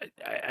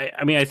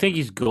 I mean, I think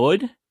he's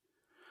good.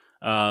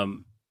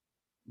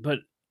 But,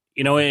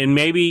 and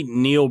maybe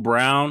Neil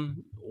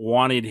Brown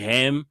wanted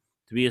him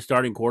to be a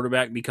starting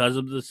quarterback because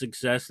of the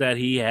success that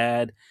he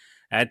had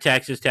at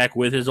Texas Tech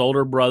with his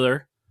older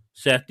brother,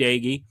 Seth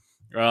Doege.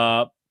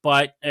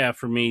 But,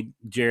 for me,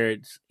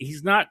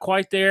 he's not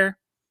quite there.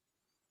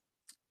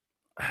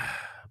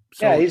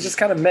 So, he's just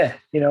kind of meh,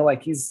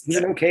 like he's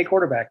an okay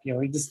quarterback.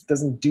 He just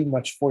doesn't do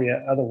much for you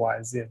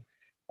otherwise.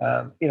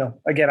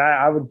 Again,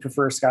 I would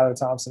prefer Skylar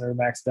Thompson or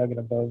Max Duggan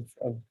above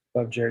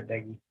Jarret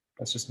Doege.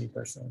 That's just me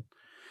personally.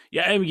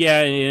 Yeah,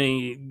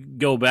 and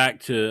go back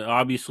to,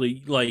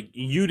 obviously, like,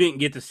 you didn't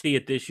get to see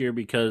it this year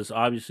because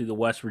obviously the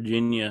West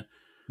Virginia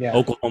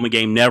Oklahoma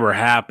game never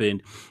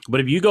happened.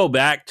 But if you go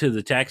back to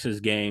the Texas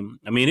game,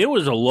 I mean, it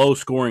was a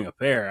low-scoring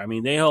affair. I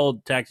mean, they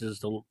held Texas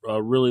to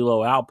a really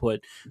low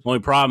output. The only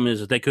problem is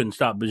that they couldn't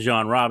stop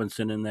Bijan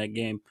Robinson in that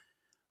game.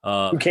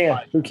 Who can?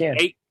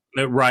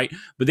 Right.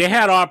 But they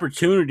had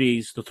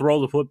opportunities to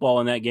throw the football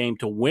in that game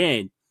to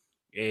win,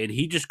 and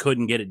he just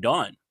couldn't get it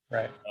done.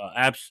 Right.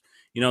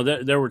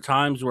 There were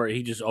times where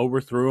he just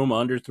overthrew him,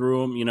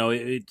 underthrew him.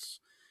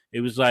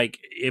 It was like,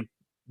 if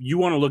you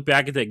want to look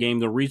back at that game,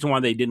 the reason why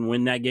they didn't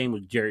win that game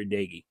was Jarret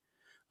Doege.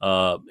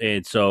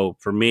 And so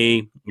for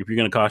me, if you're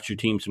going to cost your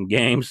team some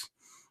games,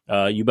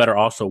 you better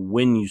also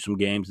win you some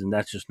games, and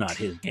that's just not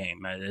his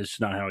game. It's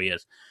not how he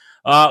is.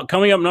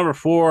 Coming up, number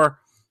 4,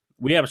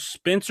 we have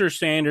Spencer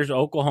Sanders,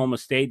 Oklahoma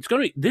State.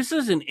 This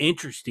is an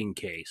interesting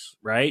case,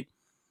 right?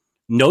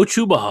 No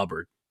Chuba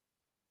Hubbard,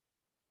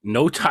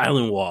 no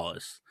Tylan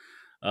Wallace.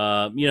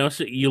 So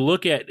you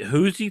look at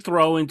who's he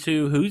throwing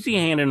to, who's he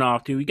handing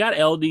off to. He got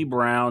LD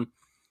Brown,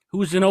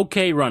 who's an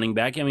okay running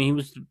back. I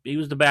mean, he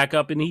was the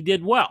backup, and he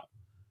did well.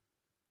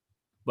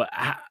 But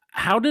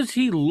how does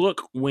he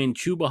look when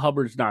Chuba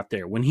Hubbard's not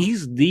there? When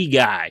he's the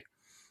guy,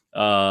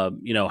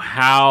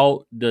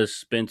 how does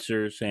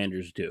Spencer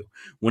Sanders do?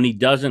 When he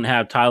doesn't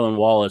have Tylan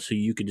Wallace, who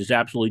you could just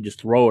absolutely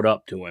just throw it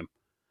up to him,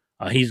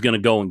 he's going to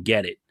go and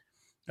get it.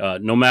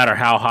 No matter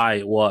how high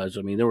it was.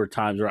 I mean, there were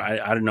times where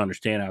I didn't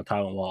understand how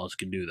Tylan Wallace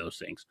could do those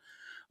things.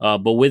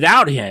 But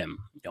without him,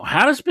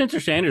 how does Spencer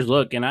Sanders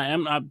look?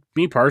 And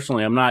me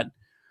personally, I'm not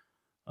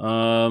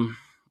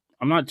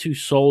too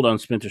sold on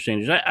Spencer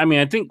Sanders.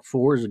 I think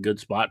 4 is a good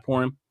spot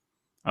for him.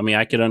 I mean,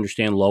 I could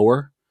understand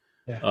lower.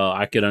 Yeah.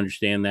 I could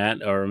understand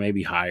that, or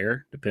maybe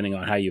higher, depending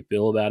on how you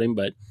feel about him.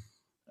 But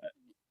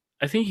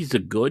I think he's a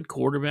good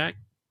quarterback.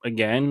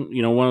 Again,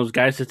 one of those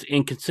guys that's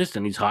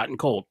inconsistent. He's hot and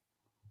cold.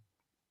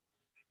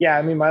 Yeah,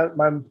 I mean, my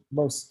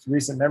most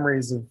recent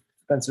memories of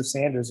Spencer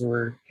Sanders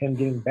were him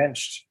getting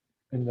benched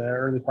in the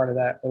early part of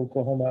that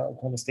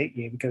Oklahoma State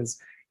game because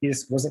he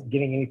just wasn't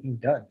getting anything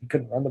done. He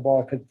couldn't run the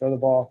ball, couldn't throw the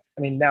ball.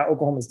 I mean, now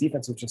Oklahoma's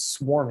defense was just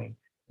swarming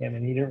him,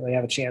 and he didn't really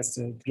have a chance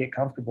to get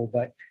comfortable.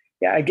 But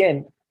yeah,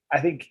 again, I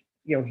think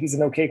he's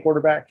an okay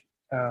quarterback,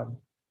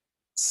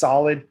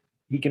 solid.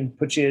 He can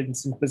put you in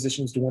some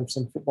positions to win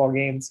some football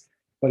games.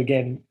 But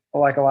again,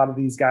 like a lot of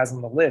these guys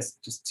on the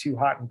list, just too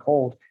hot and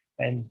cold,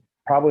 and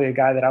probably a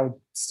guy that I would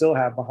still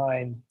have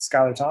behind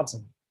Skylar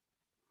Thompson.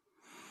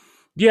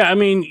 Yeah, I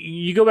mean,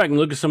 you go back and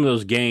look at some of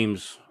those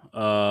games.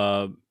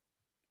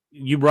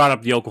 You brought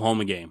up the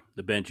Oklahoma game,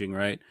 the benching,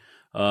 right?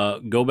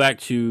 Go back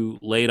to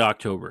late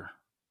October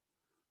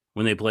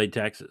when they played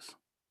Texas.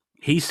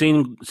 He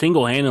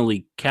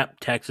single-handedly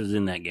kept Texas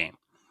in that game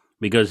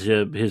because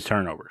of his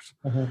turnovers.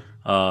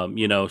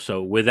 Mm-hmm.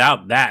 So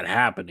without that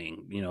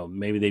happening,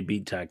 maybe they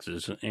beat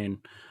Texas and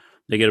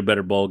they get a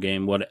better bowl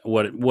game,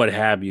 what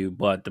have you.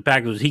 But the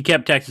fact was he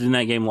kept Texas in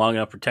that game long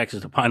enough for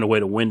Texas to find a way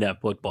to win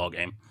that football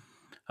game.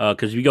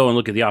 Because if you go and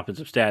look at the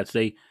offensive stats,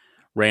 they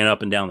ran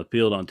up and down the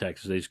field on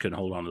Texas. They just couldn't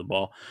hold on to the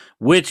ball,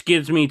 which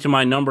gives me to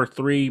my number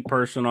 3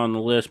 person on the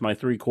list, my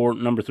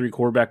number 3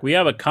 quarterback. We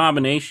have a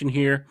combination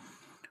here.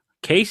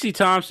 Casey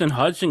Thompson,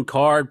 Hudson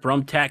Card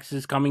from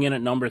Texas coming in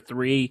at number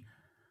 3.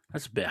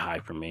 That's a bit high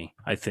for me,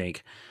 I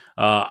think.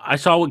 I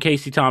saw what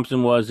Casey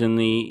Thompson was in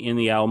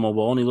the Alamo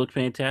Bowl, and he looked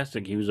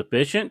fantastic. He was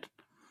efficient,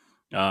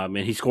 and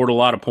he scored a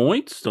lot of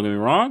points. Don't get me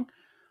wrong.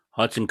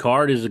 Hudson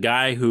Card is a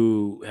guy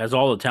who has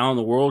all the talent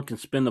in the world, can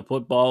spin the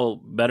football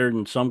better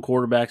than some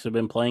quarterbacks have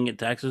been playing at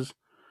Texas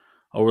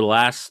over the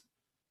last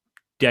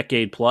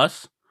decade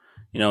plus.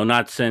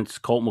 Not since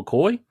Colt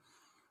McCoy.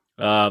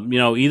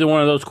 Either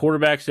one of those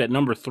quarterbacks at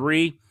number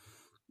 3.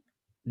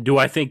 Do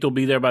I think they'll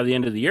be there by the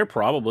end of the year?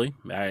 Probably.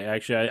 I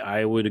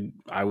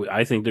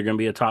think they're going to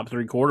be a top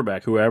 3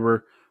 quarterback,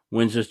 whoever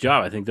wins this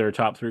job. I think they're a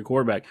top 3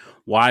 quarterback.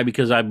 Why?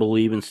 Because I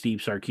believe in Steve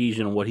Sarkisian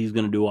and what he's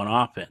going to do on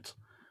offense.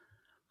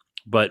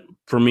 But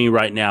for me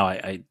right now,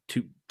 I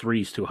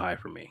 3 is too high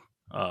for me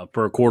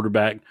for a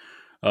quarterback.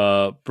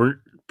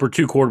 For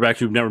 2 quarterbacks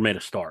who've never made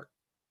a start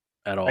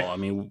at all. I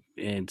mean,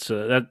 and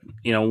so that,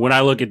 when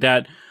I look at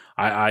that,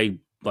 I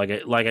like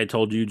I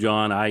told you,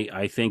 John,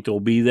 I think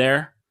they'll be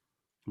there,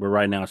 but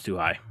right now it's too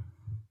high.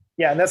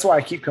 Yeah, and that's why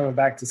I keep coming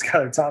back to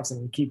Skylar Thompson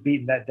and keep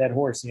beating that dead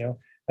horse.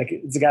 Like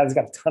it's a guy that's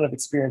got a ton of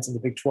experience in the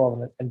Big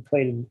 12 and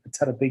played in a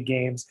ton of big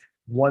games,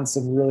 won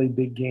some really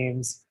big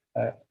games,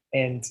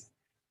 and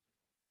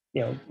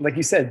like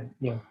you said,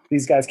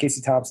 these guys,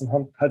 Casey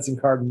Thompson, Hudson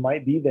Card,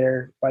 might be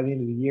there by the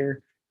end of the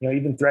year.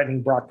 Even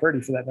threatening Brock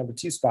Purdy for that number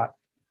 2 spot.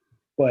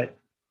 But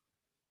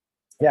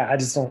yeah, I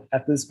just don't.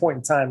 At this point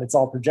in time, it's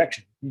all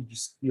projection.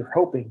 You're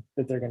hoping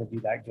that they're going to be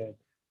that good.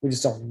 We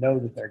just don't know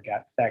that they're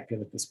that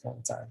good at this point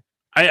in time.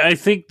 I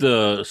think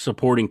the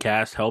supporting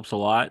cast helps a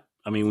lot.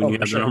 I mean, when you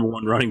have the number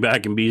 1 running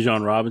back in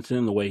Bijan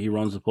Robinson, the way he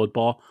runs the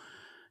football,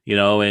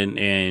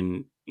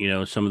 and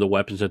some of the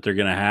weapons that they're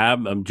going to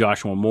have.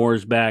 Joshua Moore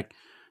is back.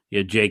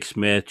 Jake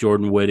Smith,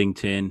 Jordan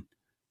Whittington.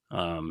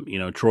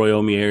 Troy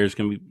Omier is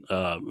going to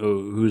be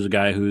who's a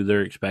guy who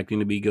they're expecting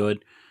to be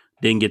good.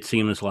 Didn't get to see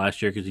him this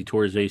last year because he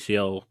tore his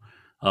ACL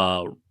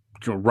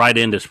right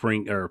into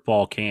spring or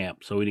fall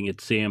camp, so we didn't get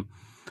to see him.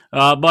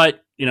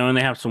 But and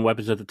they have some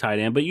weapons at the tight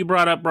end. But you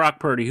brought up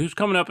Brock Purdy, who's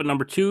coming up at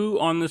number 2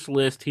 on this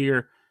list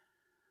here.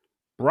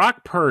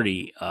 Brock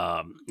Purdy.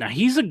 Now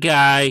he's a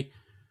guy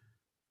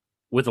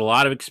with a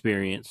lot of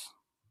experience,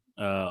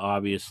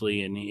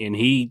 obviously, and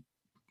he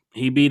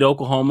beat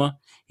Oklahoma.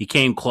 He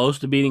came close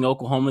to beating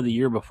Oklahoma the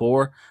year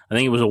before. I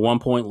think it was a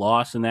 1-point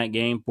loss in that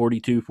game,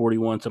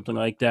 42-41, something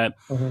like that.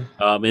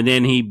 Mm-hmm. And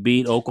then he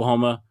beat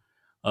Oklahoma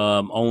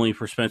only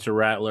for Spencer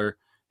Rattler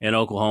and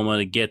Oklahoma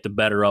to get the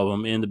better of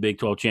them in the Big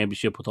 12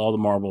 championship with all the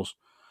marbles,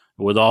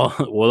 with all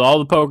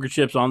the poker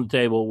chips on the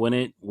table when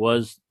it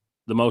was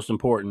the most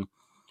important.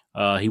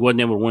 He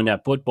wasn't able to win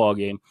that football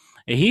game.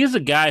 And he is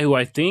a guy who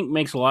I think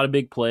makes a lot of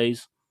big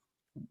plays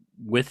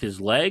with his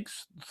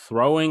legs,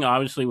 throwing,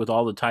 obviously, with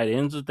all the tight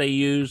ends that they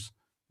use,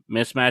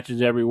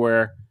 mismatches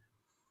everywhere.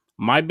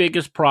 My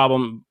biggest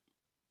problem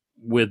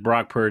with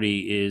Brock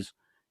Purdy is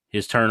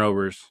his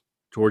turnovers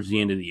towards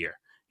the end of the year.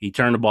 He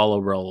turned the ball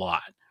over a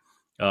lot.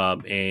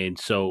 And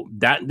so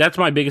that's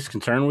my biggest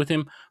concern with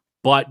him.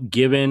 But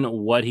given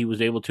what he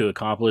was able to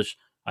accomplish,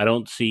 I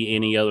don't see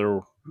any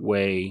other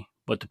way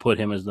but to put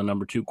him as the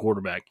number 2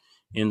 quarterback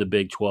in the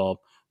Big 12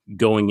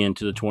 going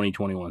into the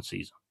 2021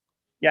 season.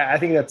 Yeah, I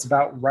think that's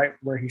about right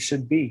where he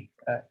should be.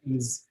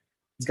 He's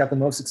got the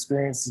most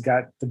experience. He's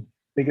got the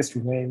biggest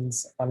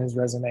wins on his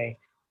resume.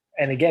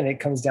 And again, it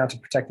comes down to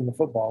protecting the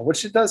football,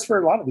 which it does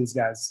for a lot of these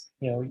guys.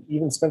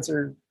 Even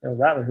Spencer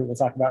Rattler, who we'll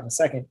talk about in a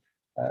second,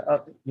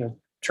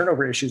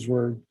 turnover issues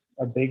were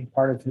a big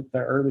part of the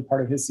early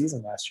part of his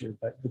season last year.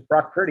 But with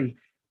Brock Purdy,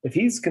 if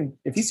he's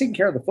taking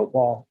care of the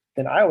football,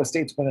 then Iowa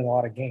State's winning a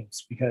lot of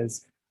games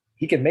because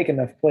he can make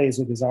enough plays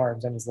with his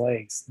arms and his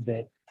legs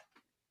that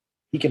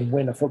he can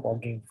win a football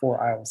game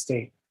for Iowa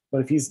State.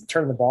 But if he's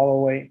turning the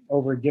ball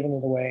over, giving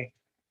it away,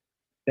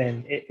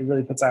 then it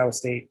really puts Iowa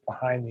State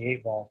behind the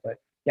 8 ball. But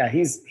yeah,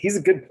 he's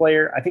a good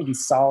player. I think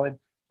he's solid.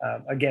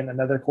 Again,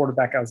 another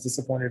quarterback I was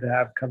disappointed to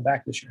have come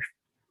back this year.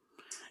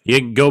 You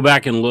can go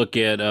back and look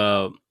at,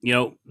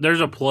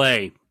 there's a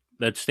play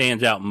that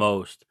stands out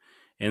most,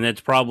 and that's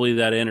probably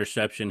that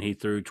interception he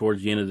threw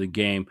towards the end of the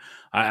game.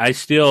 I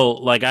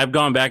still, I've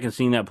gone back and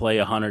seen that play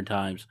 100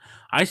 times.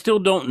 I still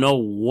don't know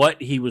what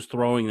he was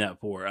throwing that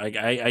for.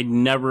 I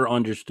never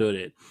understood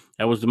it.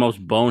 That was the most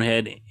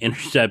bonehead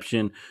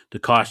interception to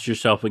cost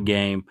yourself a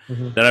game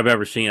that I've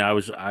ever seen.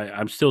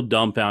 I'm still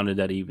dumbfounded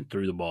that he even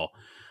threw the ball.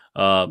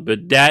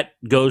 But that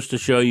goes to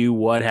show you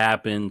what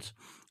happens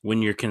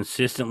when you're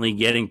consistently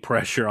getting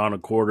pressure on a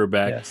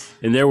quarterback. Yes.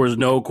 And there was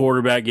no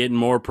quarterback getting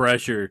more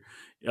pressure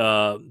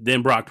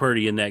than Brock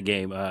Purdy in that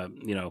game.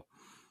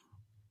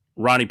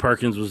 Ronnie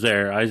Perkins was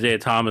there. Isaiah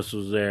Thomas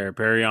was there.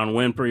 Perion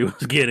Winfrey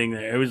was getting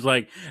there. It was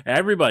like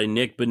everybody.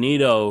 Nick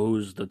Benito,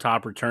 who's the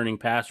top returning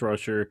pass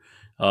rusher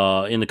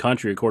in the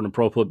country, according to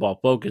Pro Football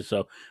Focus.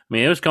 So,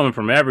 it was coming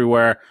from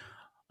everywhere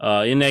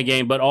in that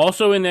game. But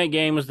also in that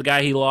game was the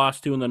guy he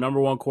lost to and the number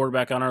 1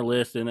 quarterback on our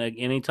list. And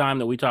any time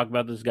that we talk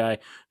about this guy,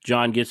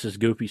 John gets this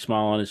goofy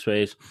smile on his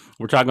face.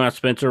 We're talking about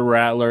Spencer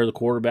Rattler, the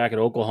quarterback at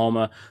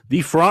Oklahoma,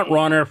 the front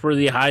runner for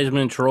the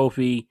Heisman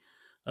Trophy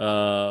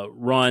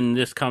run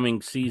this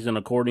coming season,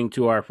 according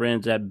to our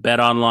friends at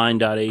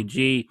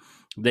betonline.ag.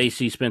 They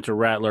see Spencer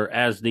Rattler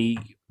as the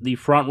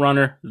front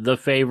runner, the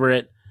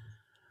favorite,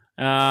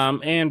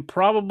 and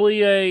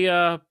probably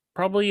a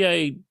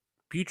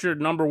future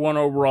number 1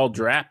 overall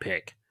draft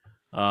pick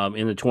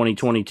in the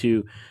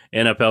 2022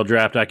 NFL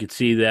draft. I could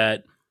see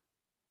that.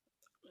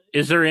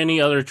 Is there any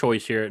other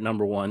choice here at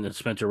number 1 than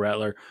Spencer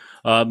Rattler?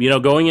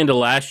 Going into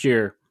last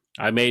year,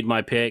 I made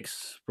my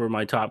picks for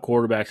my top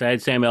quarterbacks. I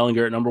had Sam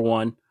Ehlinger at number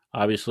 1,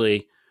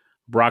 obviously.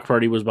 Brock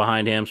Purdy was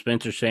behind him.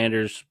 Spencer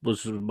Sanders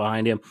was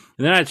behind him.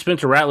 And then I had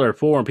Spencer Rattler at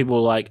 4, and people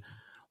were like,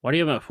 why do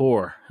you have him at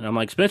 4? And I'm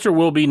like, Spencer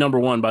will be number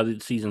 1 by the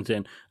season's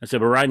end. I said,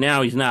 but right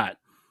now he's not.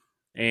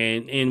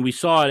 And we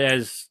saw it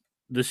as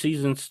the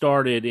season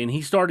started, and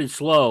he started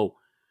slow.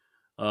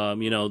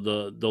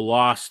 The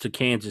loss to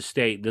Kansas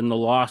State, then the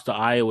loss to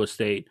Iowa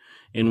State,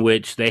 in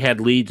which they had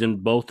leads in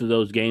both of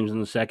those games in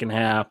the second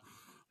half.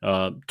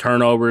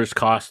 Turnovers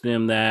cost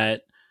them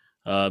that.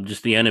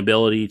 Just the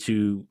inability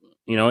to,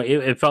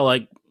 it felt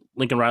like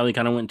Lincoln Riley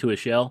kind of went into a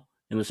shell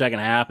in the second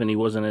half, and he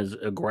wasn't as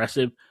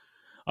aggressive.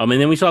 And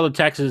then we saw the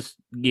Texas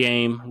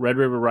game, Red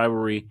River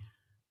rivalry,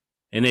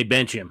 and they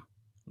bench him.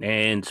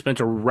 And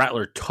Spencer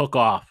Rattler took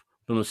off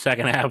from the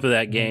second half of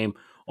that game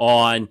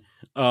on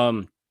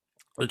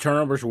the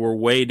turnovers were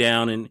way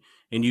down, and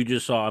you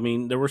just saw,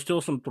 there were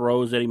still some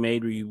throws that he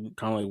made where you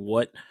kind of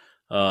like,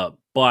 what?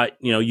 But,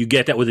 you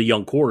get that with a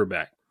young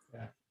quarterback.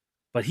 Yeah.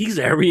 But he's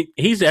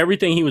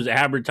everything he was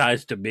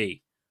advertised to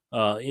be,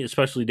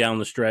 especially down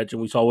the stretch.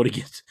 And we saw what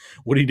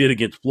he did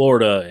against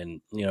Florida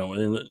and,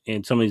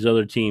 and some of these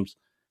other teams.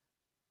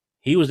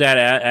 He was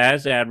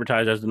as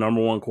advertised as the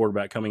number 1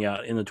 quarterback coming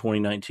out in the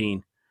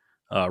 2019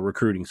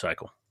 recruiting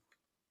cycle.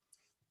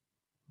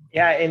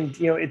 Yeah, and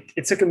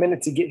it took a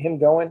minute to get him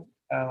going.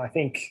 I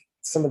think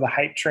some of the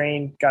hype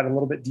train got a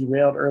little bit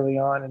derailed early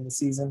on in the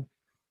season.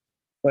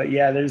 But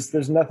yeah,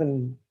 there's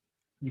nothing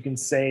you can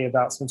say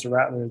about Spencer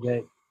Rattler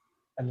that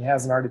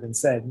hasn't already been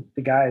said.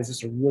 The guy is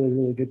just a really,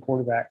 really good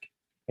quarterback.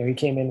 And he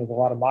came in with a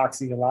lot of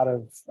moxie, a lot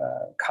of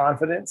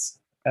confidence.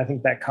 And I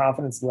think that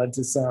confidence led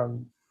to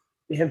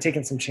him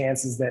taking some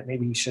chances that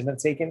maybe he shouldn't have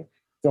taken,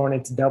 throwing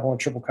into double and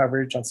triple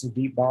coverage on some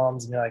deep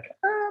bombs. And you're like,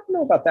 I don't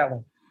know about that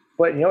one.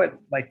 But you know what?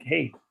 Like,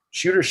 hey,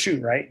 shoot or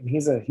shoot, right? And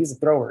he's a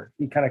thrower.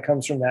 He kind of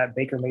comes from that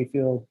Baker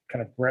Mayfield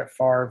kind of Brett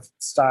Favre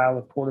style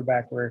of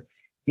quarterback where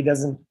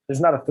there's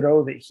not a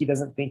throw that he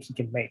doesn't think he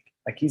can make.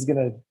 Like, he's going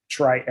to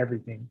try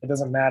everything. It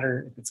doesn't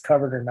matter if it's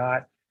covered or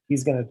not.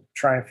 He's going to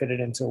try and fit it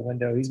into a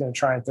window. He's going to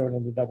try and throw it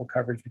into double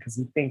coverage because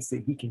he thinks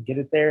that he can get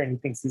it there and he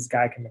thinks this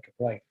guy can make a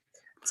play.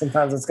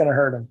 Sometimes it's going to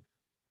hurt him.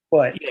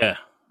 But yeah,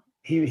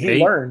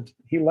 he learned.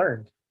 He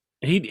learned.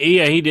 He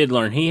did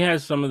learn. He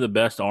has some of the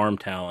best arm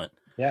talent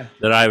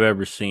that I've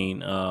ever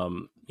seen.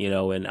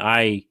 And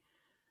I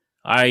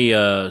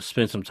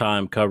spent some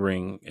time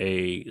covering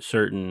a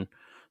certain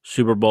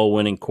Super Bowl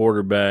winning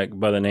quarterback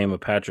by the name of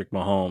Patrick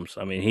Mahomes.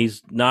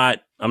 He's not.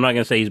 I'm not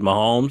going to say he's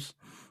Mahomes,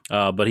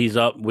 but he's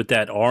up with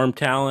that arm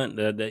talent.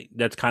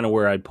 That's kind of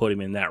where I'd put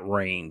him in that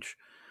range.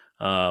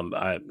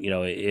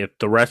 If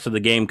the rest of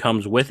the game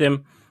comes with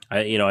him,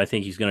 I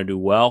think he's going to do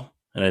well,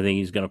 and I think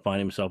he's going to find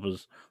himself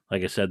as,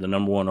 like I said, the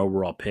number 1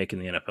 overall pick in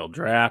the NFL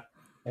draft.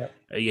 Yep.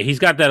 He's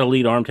got that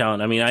elite arm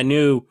talent. I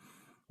knew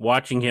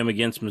watching him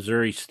against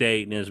Missouri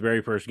State in his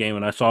very first game,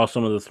 and I saw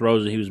some of the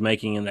throws that he was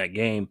making in that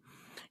game.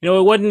 It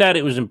wasn't that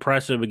it was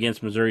impressive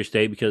against Missouri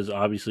State because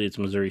obviously it's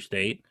Missouri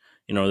State.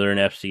 They're an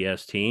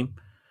FCS team,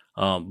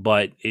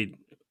 but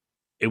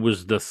it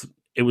was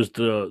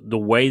the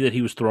way that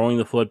he was throwing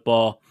the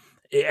football,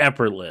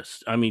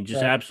 effortless.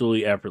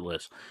 Absolutely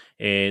effortless.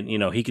 And,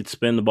 he could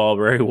spin the ball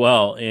very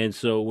well. And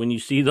so when you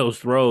see those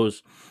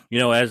throws,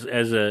 as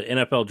a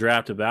NFL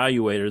draft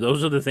evaluator,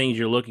 those are the things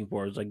you're looking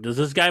for. It's like, does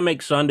this guy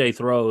make Sunday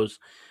throws?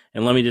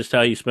 And let me just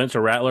tell you,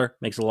 Spencer Rattler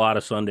makes a lot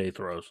of Sunday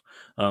throws.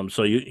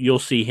 So you'll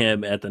see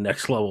him at the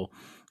next level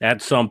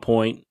at some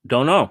point.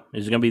 Don't know.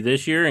 Is it going to be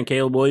this year and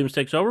Caleb Williams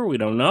takes over? We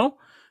don't know.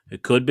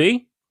 It could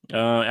be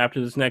after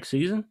this next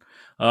season.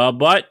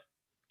 But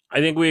I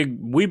think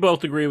we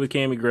both agree with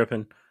Cammie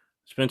Griffin.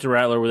 Spencer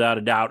Rattler, without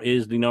a doubt,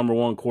 is the number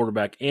 1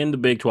 quarterback in the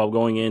Big 12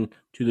 going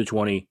into the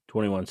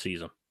 2021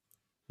 season.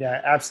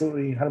 Yeah,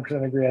 absolutely.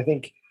 100% agree. I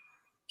think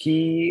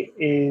he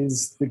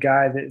is the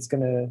guy that is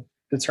going to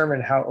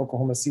determine how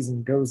Oklahoma's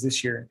season goes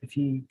this year. If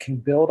he can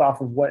build off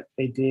of what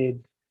they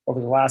did over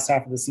the last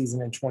half of the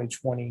season in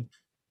 2020,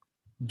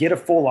 get a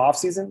full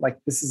offseason, like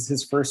this is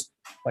his first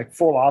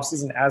full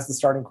offseason as the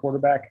starting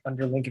quarterback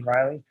under Lincoln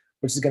Riley,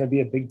 which is going to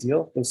be a big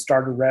deal. Those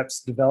starter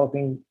reps,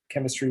 developing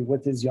chemistry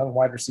with his young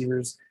wide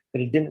receivers that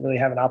he didn't really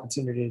have an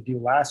opportunity to do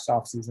last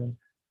offseason.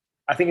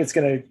 I think it's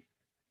going to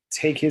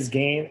take his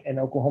game and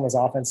Oklahoma's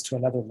offense to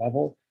another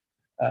level.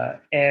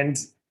 And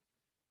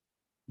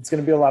it's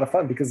going to be a lot of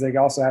fun because they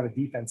also have a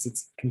defense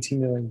that's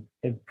continually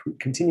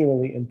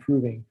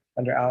improving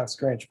under Alex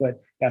Grinch.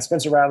 But yeah,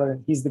 Spencer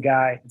Rattler, he's the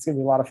guy. It's going to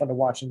be a lot of fun to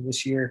watch him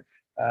this year.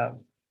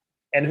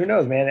 And who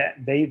knows,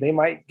 man, they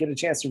might get a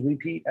chance to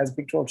repeat as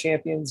Big 12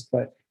 champions,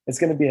 but it's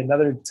going to be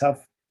another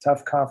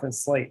tough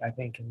conference slate, I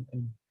think.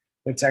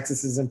 And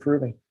Texas is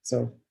improving.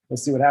 So we'll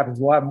see what happens.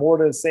 We'll have more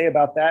to say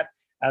about that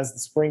as the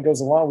spring goes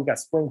along. We've got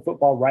spring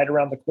football right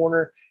around the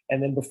corner.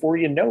 And then before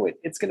you know it,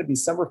 it's going to be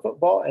summer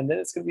football, and then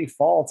it's going to be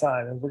fall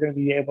time. And we're going to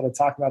be able to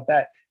talk about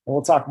that. And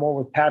we'll talk more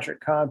with Patrick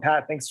Kahn.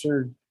 Pat, thanks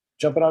for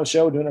jumping on the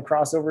show, doing a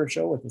crossover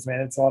show with us,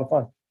 man. It's a lot of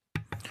fun.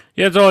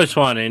 Yeah, it's always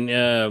fun.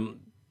 And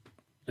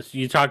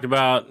you talked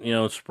about,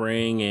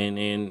 spring and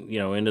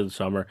into the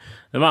summer.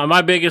 And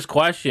my biggest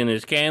question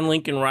is, can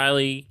Lincoln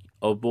Riley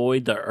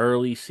avoid the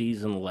early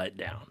season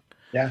letdown?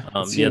 Yeah,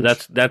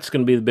 that's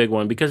going to be the big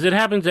one because it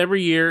happens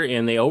every year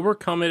and they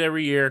overcome it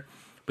every year.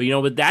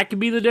 But that could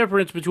be the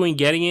difference between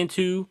getting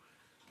into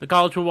the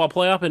college football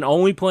playoff and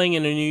only playing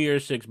in a New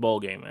Year's Six bowl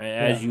game,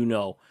 as you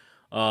know.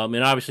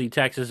 And obviously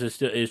Texas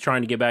is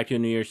trying to get back to a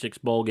New Year's Six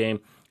bowl game.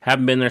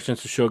 Haven't been there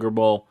since the Sugar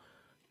Bowl.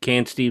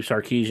 Can Steve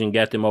Sarkisian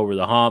get them over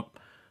the hump?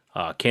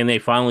 Can they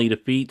finally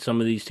defeat some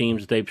of these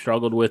teams that they've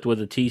struggled with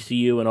a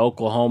TCU and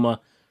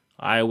Oklahoma,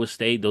 Iowa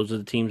State? Those are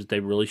the teams that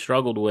they've really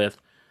struggled with.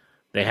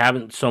 They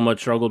haven't so much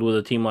struggled with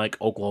a team like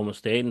Oklahoma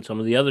State and some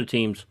of the other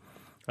teams.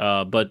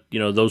 But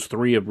those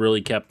three have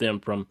really kept them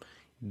from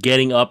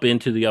getting up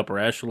into the upper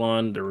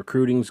echelon. The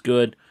recruiting's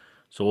good,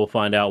 so we'll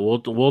find out.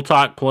 We'll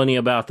talk plenty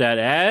about that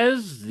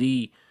as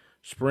the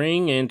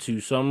spring into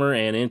summer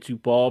and into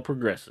fall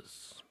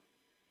progresses.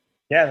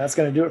 Yeah, that's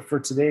going to do it for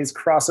today's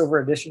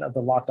crossover edition of the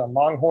Locked On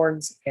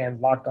Longhorns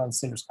and Locked On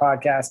Sooners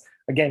podcast.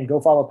 Again,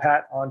 go follow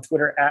Pat on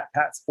Twitter at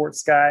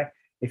PatSportsGuy.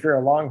 If you're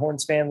a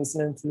Longhorns fan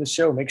listening to the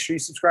show, make sure you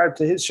subscribe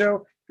to his show.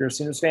 If you're a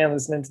Sooners fan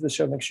listening to the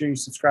show, make sure you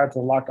subscribe to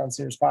the Locked On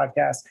Sooners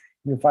podcast.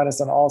 You can find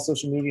us on all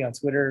social media, on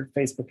Twitter,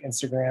 Facebook,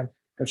 Instagram.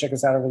 Go check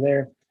us out over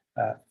there.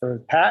 For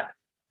Pat,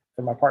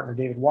 for my partner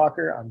David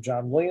Walker, I'm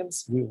John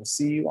Williams. We will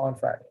see you on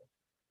Friday.